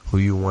 Who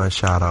you want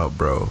shout out,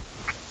 bro?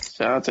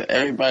 Shout out to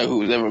everybody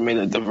who's ever made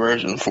a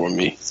diversion for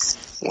me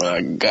when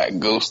I got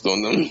ghost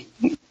on them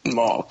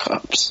mall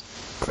cups.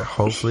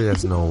 Hopefully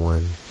that's no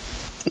one.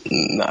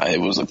 Nah,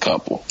 it was a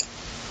couple.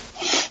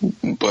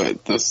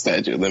 But the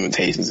statute of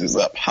limitations is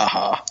up.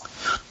 Haha.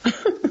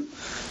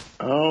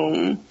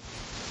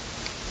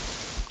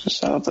 Just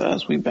shout out to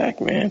us. We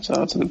back, man. Shout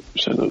out to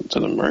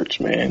the merch,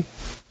 man.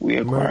 We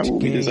acquire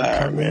what we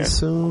desire, man.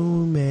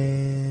 Soon,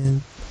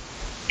 man.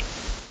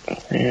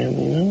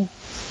 And, you know,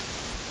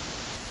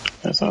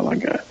 that's all I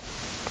got.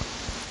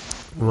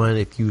 One,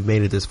 if you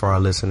made it this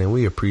far listening,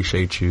 we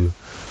appreciate you.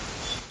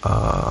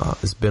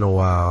 It's been a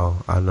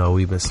while. I know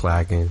we've been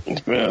slacking.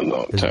 It's been a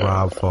long time. It's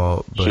Rob's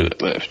fault, but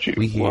should've left you.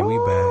 We here, we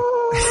back.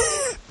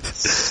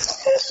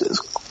 This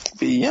is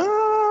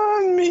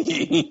beyond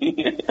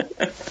me.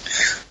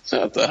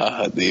 Shout out to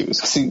Haha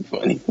Davis. She's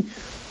funny.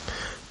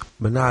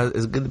 But nah,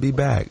 it's good to be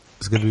back.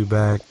 It's good to be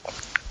back.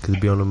 Good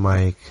to be on the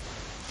mic.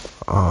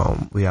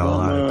 We got a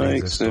lot of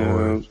things in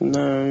store.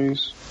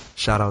 Nice.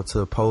 Shout out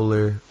to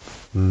Polar.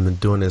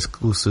 Doing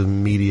exclusive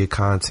media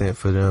content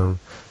for them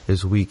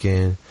this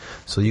weekend.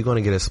 So you're going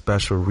to get a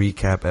special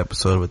recap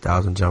episode of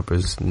 1,000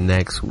 Jumpers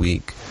next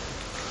week.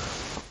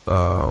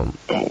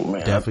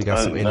 Definitely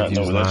got some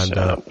interviews lined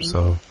up.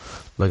 So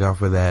look out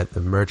for that.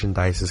 The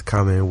merchandise is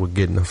coming. We're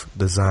getting the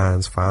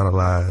designs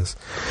finalized.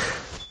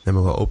 Then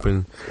we're going to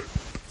open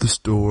the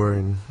store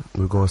and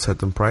we're going to set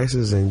them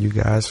prices and you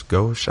guys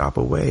go shop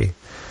away.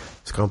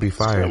 It's going to be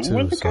fire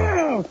too. So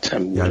y'all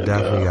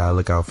definitely got to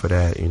look out for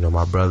that. You know,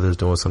 my brother's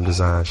doing some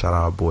design. Shout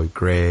out our boy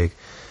Greg,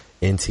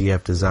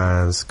 NTF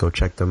Designs. Go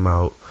check them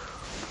out.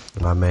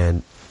 My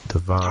man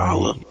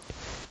Devon,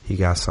 he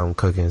got something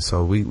cooking.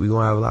 So we going to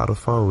have a lot of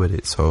fun with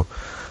it. So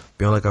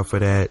be on the lookout for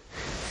that.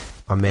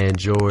 My man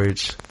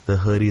George, the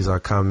hoodies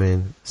are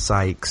coming.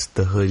 Sykes,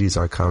 the hoodies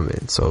are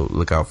coming. So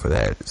look out for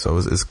that. So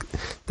it's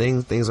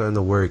things are in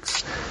the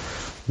works.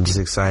 I'm just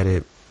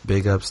excited.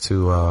 Big ups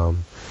to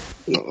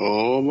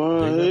all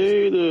my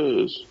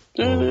haters.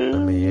 Well, I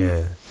mean,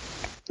 yeah.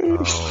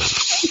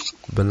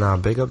 But nah,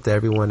 big up to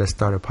everyone that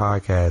started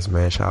podcasts,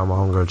 man. Shout out my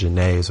homegirl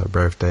Janae. It's her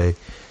birthday.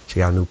 She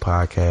got a new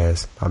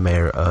podcast. My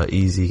man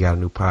Easy got a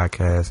new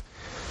podcast.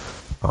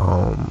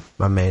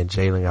 My man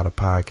Jalen got a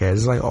podcast.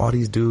 It's like all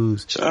these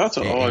dudes. Shout out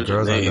to all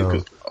Janae,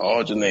 because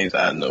all Janaes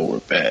I know were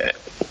bad.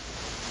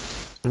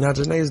 Now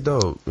Janae's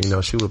dope. You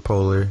know, she with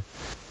Polar.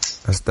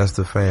 That's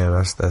the fam.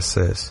 That's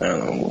sis. I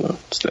don't want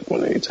to step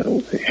on any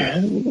toes.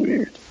 It was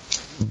weird.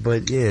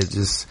 But yeah,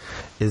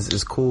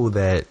 it's cool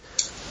that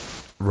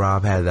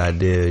Rob had the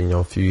idea, you know,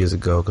 a few years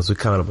ago, because we're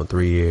coming up on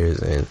 3 years,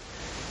 and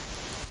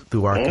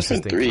through our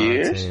consistent 3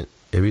 years? content,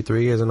 it'll be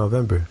 3 years in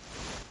November.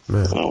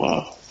 Man. Oh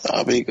wow,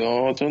 I'll be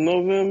gone till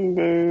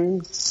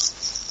November.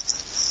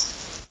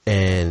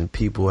 And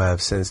people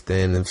have since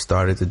then have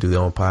started to do their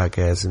own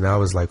podcasts, and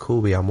now it's like,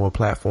 cool, we have more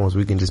platforms.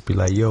 We can just be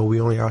like, yo, we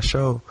on y'all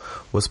show.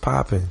 What's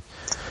popping?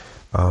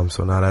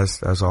 So now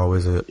that's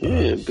always a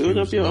build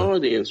up your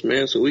audience,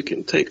 man, so we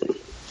can take them.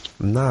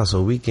 Nah,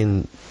 so we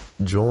can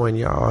join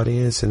your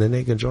audience, and then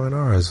they can join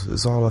ours.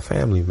 It's all a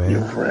family, man.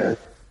 Your friend.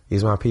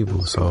 These my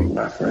people, so Be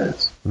my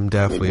friends. I'm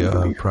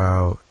definitely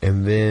proud.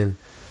 And then,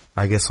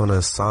 I guess on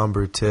a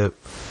somber tip,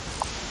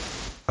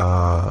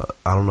 I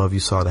don't know if you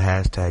saw the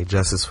hashtag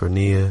Justice for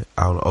Nia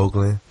out in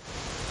Oakland.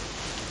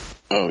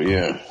 Oh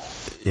yeah.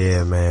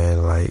 Yeah,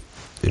 man. Like,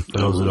 if for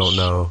those who don't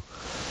know,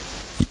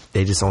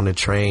 they just on the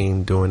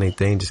train doing their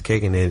thing, just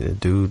kicking it, and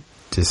dude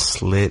just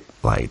slit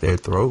like their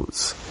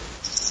throats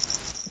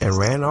and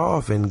ran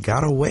off and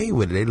got away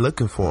with it. They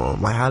looking for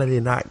him. Like, how did they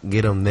not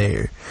get him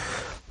there?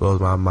 Blows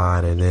my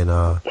mind. And then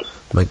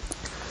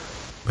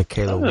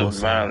Michaela That's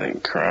Wilson, a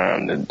violent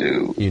crime to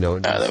do. you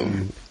know,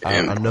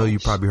 I know you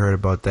probably heard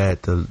about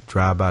that, the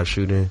drive-by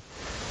shooting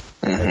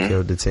that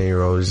killed the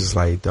 10-year-old. It's just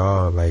like,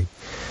 dog, like,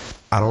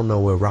 I don't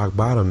know where rock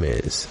bottom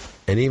is.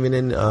 And even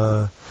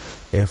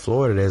in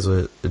Florida, there's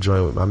a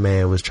joint with my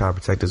man was trying to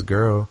protect his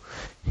girl.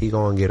 He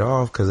gonna get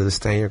off because of the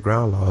stand your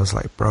ground law. It's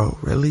like, bro,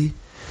 really?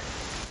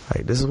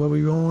 Like, this is what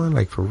we on?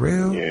 Like, for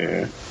real?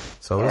 Yeah.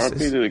 So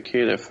RP to the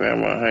kid at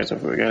Fairmont Heights, I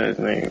forgot his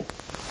name,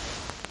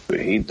 but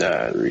he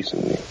died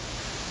recently.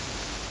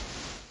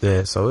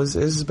 yeah, so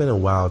it's been a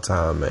wild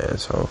time, man.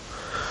 So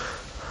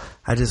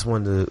I just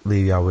wanted to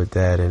leave y'all with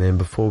that. And then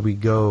before we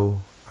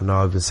go, I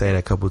know I've been saying it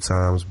a couple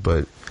times,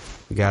 but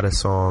we got a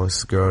song.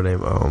 This girl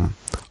named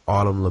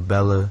Autumn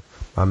LaBella.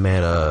 My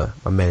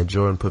man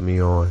Jordan put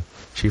me on.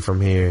 She from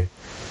here,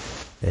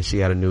 and she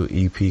got a new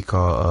EP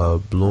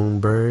called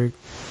Bloomberg.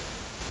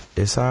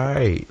 It's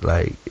alright.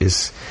 Like,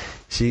 it's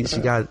she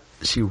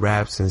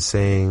raps and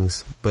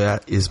sings,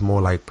 but it's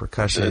more like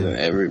percussion. Than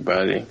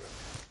everybody.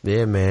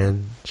 Yeah,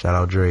 man. Shout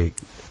out Drake.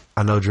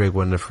 I know Drake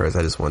wasn't the first.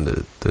 I just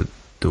wanted to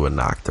do a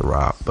knock to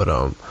Rob, but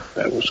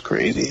That was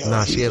crazy.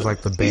 nah, she has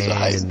like the band. He's a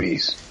hype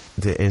beast.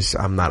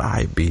 I'm not a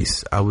hype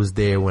beast. I was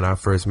there when I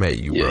first met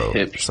you, bro.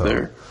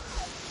 Hipster.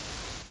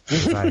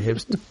 So, I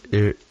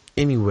hipster.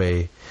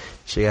 Anyway,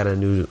 she got her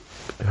new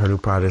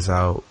projects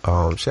out.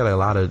 She had a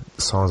lot of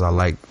songs I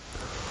like.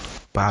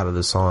 But out of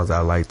the songs I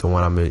like, the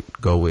one I'm gonna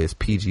go with is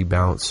PG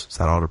Bounce. It's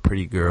got all the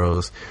pretty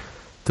girls.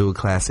 Do a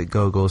classic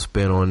go-go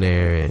spin on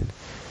there, and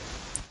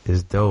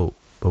it's dope.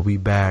 But we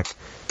back.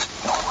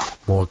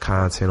 More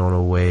content on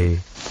the way.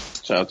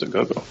 Shout out to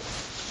Go-Go.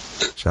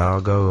 Shout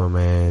out Go-Go,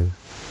 man.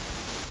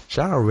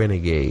 Shout out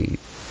Renegade.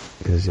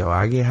 Cause yo,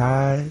 I get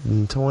high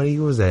in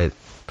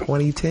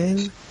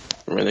 2010?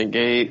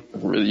 Renegade.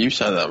 You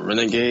shout out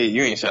Renegade.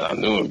 You ain't shout out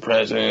New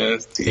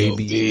Impressions.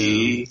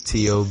 ABU,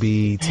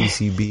 TOB,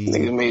 TCB.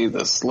 Niggas made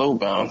the slow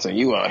bounce, and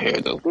you out here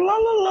just la la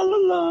la la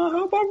la.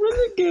 How about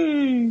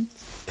Renegade?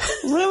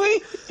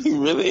 Really?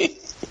 Really?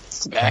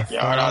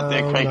 Backyard out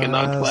there cranking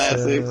out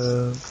classics.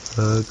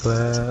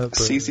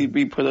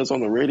 CCB put us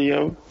on the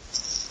radio.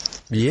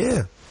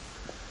 Yeah.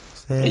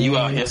 And you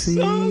out here,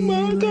 oh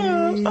my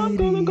gosh, I'm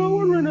gonna go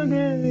with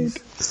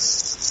Renegade.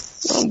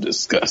 I'm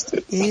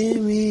disgusted.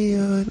 Give me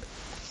your...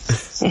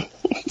 This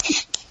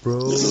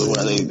is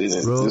why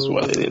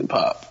they didn't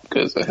pop,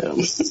 because of him.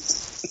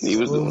 He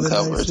was doing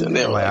covers, and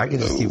they were like, I can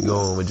just keep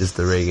going with just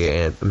the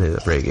reggae anthem, the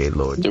reggae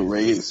lord. The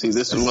reggae. See,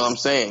 this is what I'm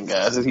saying,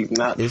 guys. He's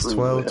not. It's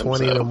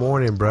 12:20 in the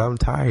morning, bro. I'm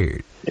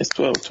tired. It's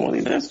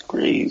 12:20. That's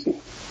crazy.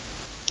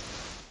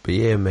 But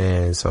yeah,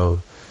 man.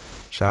 So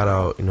shout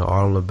out,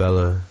 Autumn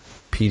LaBella,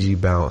 PG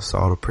Bounce,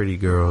 all the pretty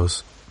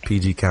girls,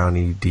 PG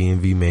County,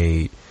 DMV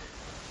made.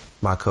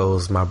 My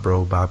co-host, my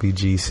bro Bobby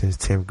G since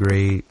 10th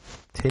grade.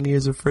 10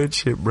 years of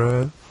friendship,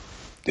 bro.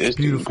 This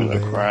beautiful, dude's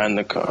gonna cry in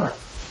the car.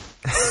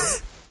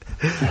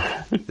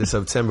 In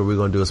September, we're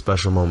gonna do a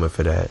special moment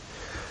for that.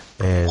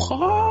 And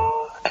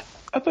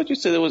I thought you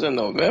said it was in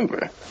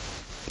November.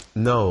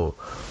 No,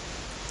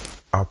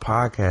 our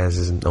podcast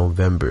is in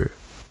November.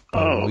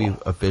 When we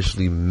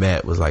officially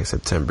met was like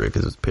September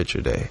because it was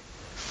picture day.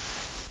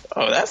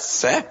 Oh, that's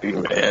sappy,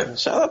 man.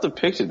 Shout out to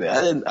picture day.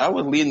 I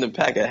was leading the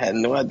pack. I had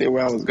no idea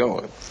where I was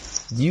going.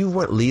 You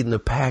weren't leading the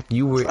pack.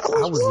 I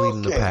was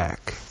leading the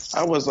pack.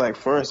 I was like,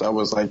 first I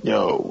was like,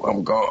 yo,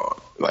 I'm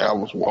gone. Like, I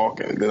was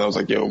walking. Then I was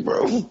like, yo,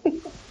 bro.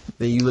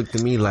 Then you looked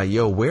at me like,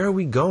 yo, where are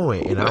we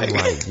going? And I'm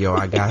like, yo,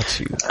 I got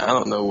you. I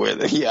don't know where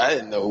I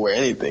didn't know where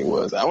anything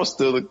was. I was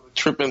still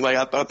tripping like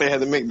I thought they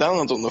had a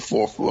McDonald's on the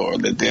 4th floor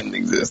that didn't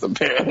exist,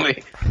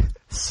 apparently.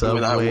 Subway.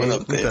 When I went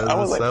up there, I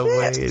was like,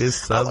 Subway. It is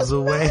Subs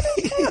away.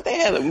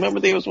 Remember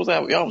they were supposed to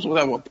have, y'all was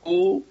supposed to have a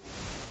pool?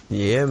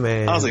 Yeah,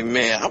 man. I was like,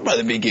 man, I'm about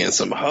to be getting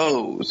some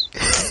hoes.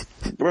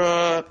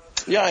 Bruh,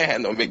 Y'all ain't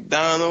had no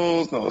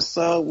McDonald's, no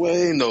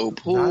Subway, no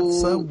pool. Not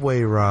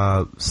Subway,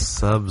 Rob.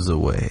 Subs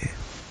away.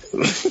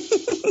 This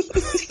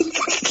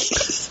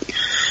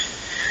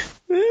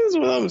is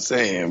what I'm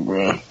saying,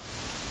 bro.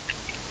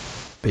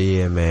 But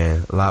yeah,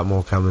 man, a lot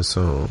more coming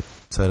soon.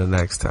 Till the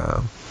next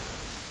time.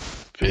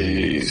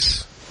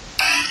 Peace.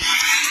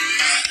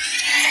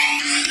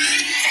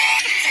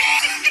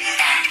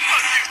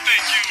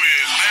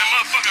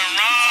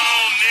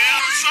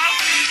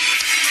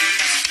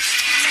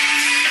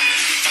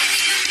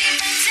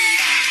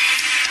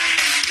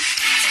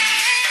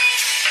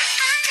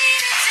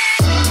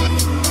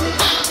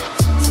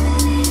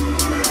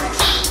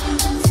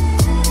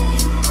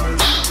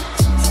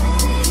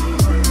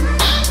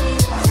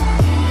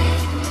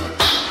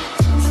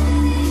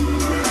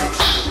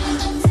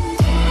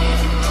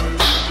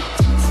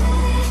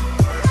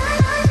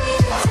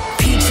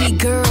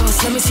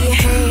 Let me see your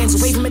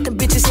hands. Wave them at the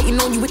bitches hating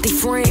on you with their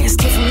friends.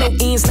 Came from no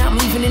ends, now I'm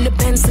leaving in the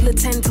Benz till the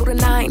 10 to the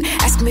 9.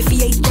 Ask him if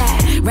he ate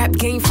that. Rap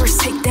game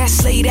first, take that,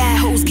 slay that.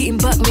 Hoes getting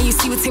buck, man, you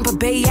see what Tampa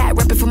Bay at.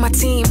 Rapping for my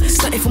team,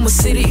 stunting from a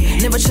city.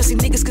 Never trust these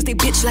niggas cause they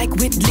bitch like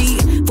Whitley.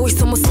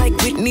 Voice almost like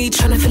Whitney,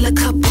 tryna fill a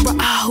cup with a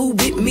who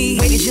with me.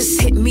 Way to just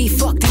hit me,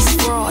 fuck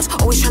these frauds.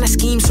 Always tryna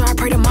scheme, so I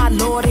pray to my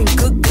Lord and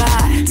good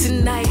God.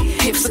 Tonight,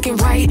 hips looking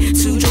right.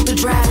 Too drunk to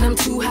drive and I'm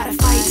too high to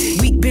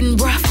fight. Week been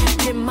rough,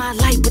 in my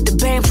life with the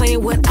band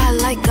playing what I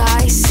like,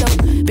 guys. So,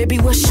 baby,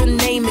 what's your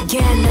name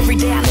again? Every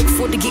day I look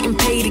forward to getting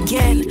paid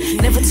again.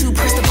 Never too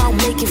pressed about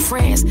making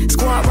friends.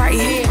 Squad right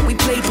here, we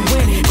played to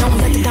win. Don't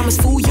let the diamonds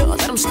fool ya, let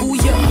them school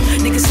ya.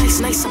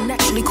 Niggas nice, I'm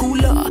naturally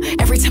cooler.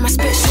 Every time I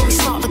spit, show me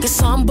smart like a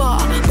samba.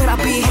 But I'll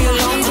be here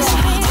longer.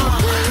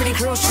 Pretty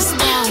girls just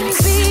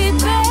bounce.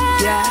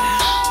 Yeah.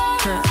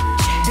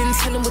 Didn't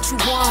tell them what you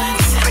want.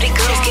 Pretty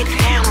girls get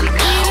down on the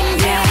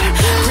ground. Yeah.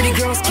 Pretty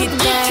girls get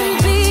down.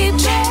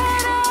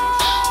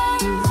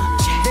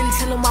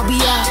 While we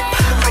up,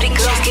 pretty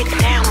girls get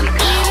down on the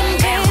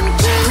ground.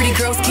 Pretty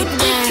girls get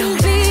down.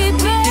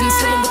 Didn't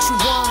tell them what you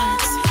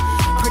want.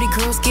 Pretty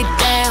girls get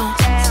down.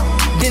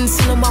 Didn't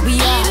tell them while we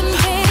up.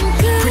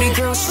 Pretty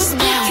girls just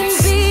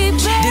bounce. Didn't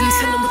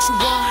tell them what you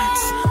want.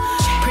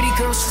 Pretty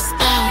girls just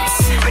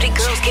bounce. Pretty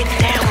girls get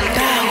down on the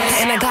ground.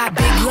 And I got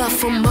big love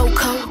for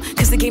Moco,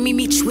 cause they gave me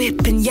meat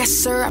whip. And yes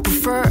sir, I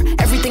prefer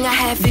everything I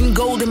have in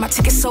gold and my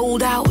ticket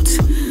sold out.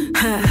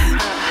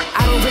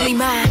 I don't really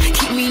mind,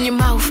 keep me in your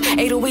mouth.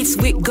 808s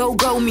with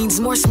go-go means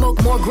more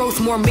smoke, more growth,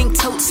 more mink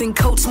totes and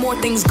coats, more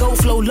things go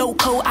flow.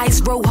 Loco, ice,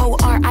 roho,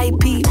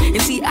 R.I.P.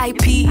 and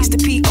C.I.P. is the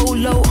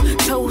P.O.Lo.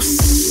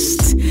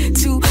 Toast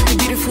to the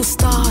beautiful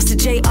stars, the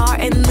J.R.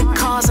 and the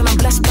cars, and I'm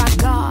blessed by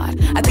God.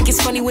 I think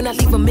it's funny when I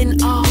leave them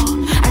in awe.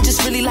 I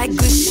just really like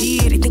good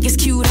shit. They think it's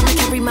cute, I'ma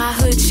carry my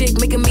hood chick,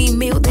 make a mean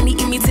meal, then he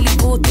eat me till he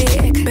full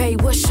thick.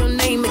 Babe, what's your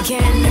name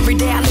again? Every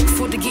day I look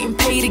forward to getting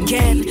paid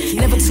again.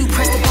 Never too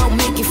pressed about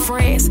making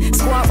friends.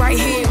 Squad right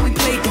here, we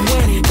played to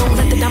win. Don't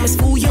let the diamonds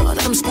fool ya, let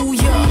them school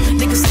ya.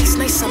 Niggas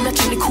nice, I'm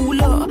naturally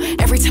cooler.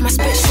 Every time I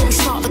spit, show me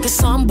smart like a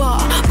samba.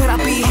 But I'll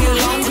be here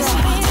longer.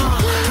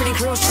 Pretty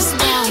girls just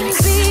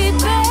bounce.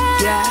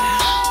 Yeah.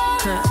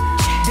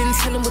 Didn't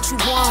tell them what you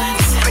want.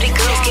 Pretty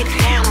girls get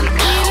down on the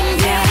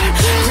ground. Yeah.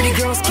 Pretty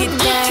girls get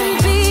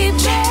down. Didn't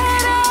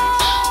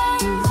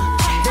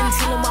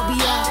tell them while we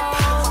up.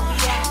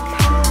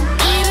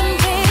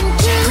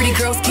 Pretty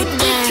girls get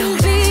down.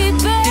 Didn't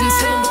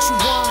tell them what you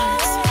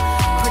want.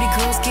 Pretty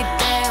girls get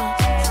down.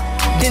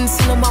 Didn't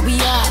tell them while we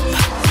up.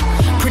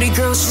 Pretty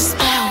girls just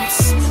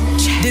bounce.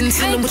 Didn't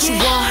tell them what you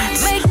want.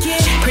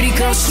 Pretty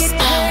girls just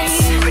bounce.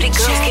 Pretty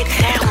girls get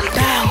down on the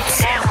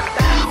bounce.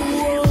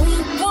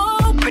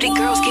 Pretty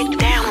girls get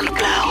down on the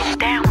glow.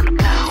 Down on the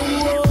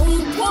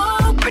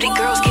glow. Pretty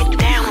girls get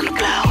down on the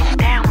glow.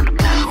 Down on the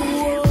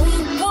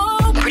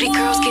glow. Pretty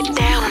girls get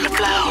down on the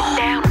glow.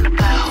 Down on the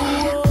glow.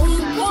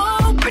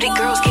 Pretty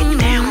girls get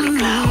down on the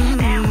glow.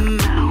 Down on the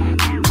glow.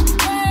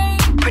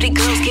 Pretty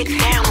girls get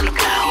down on the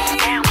glow.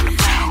 Down on the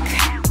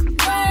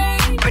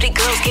glow. Pretty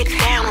girls get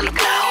down on the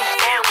glow.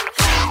 Down on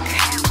the glow.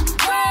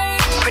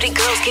 Pretty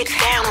girls get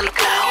down on the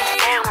glow.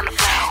 Down on the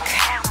glow.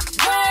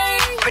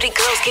 Pretty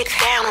girls get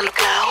down on the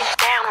glow.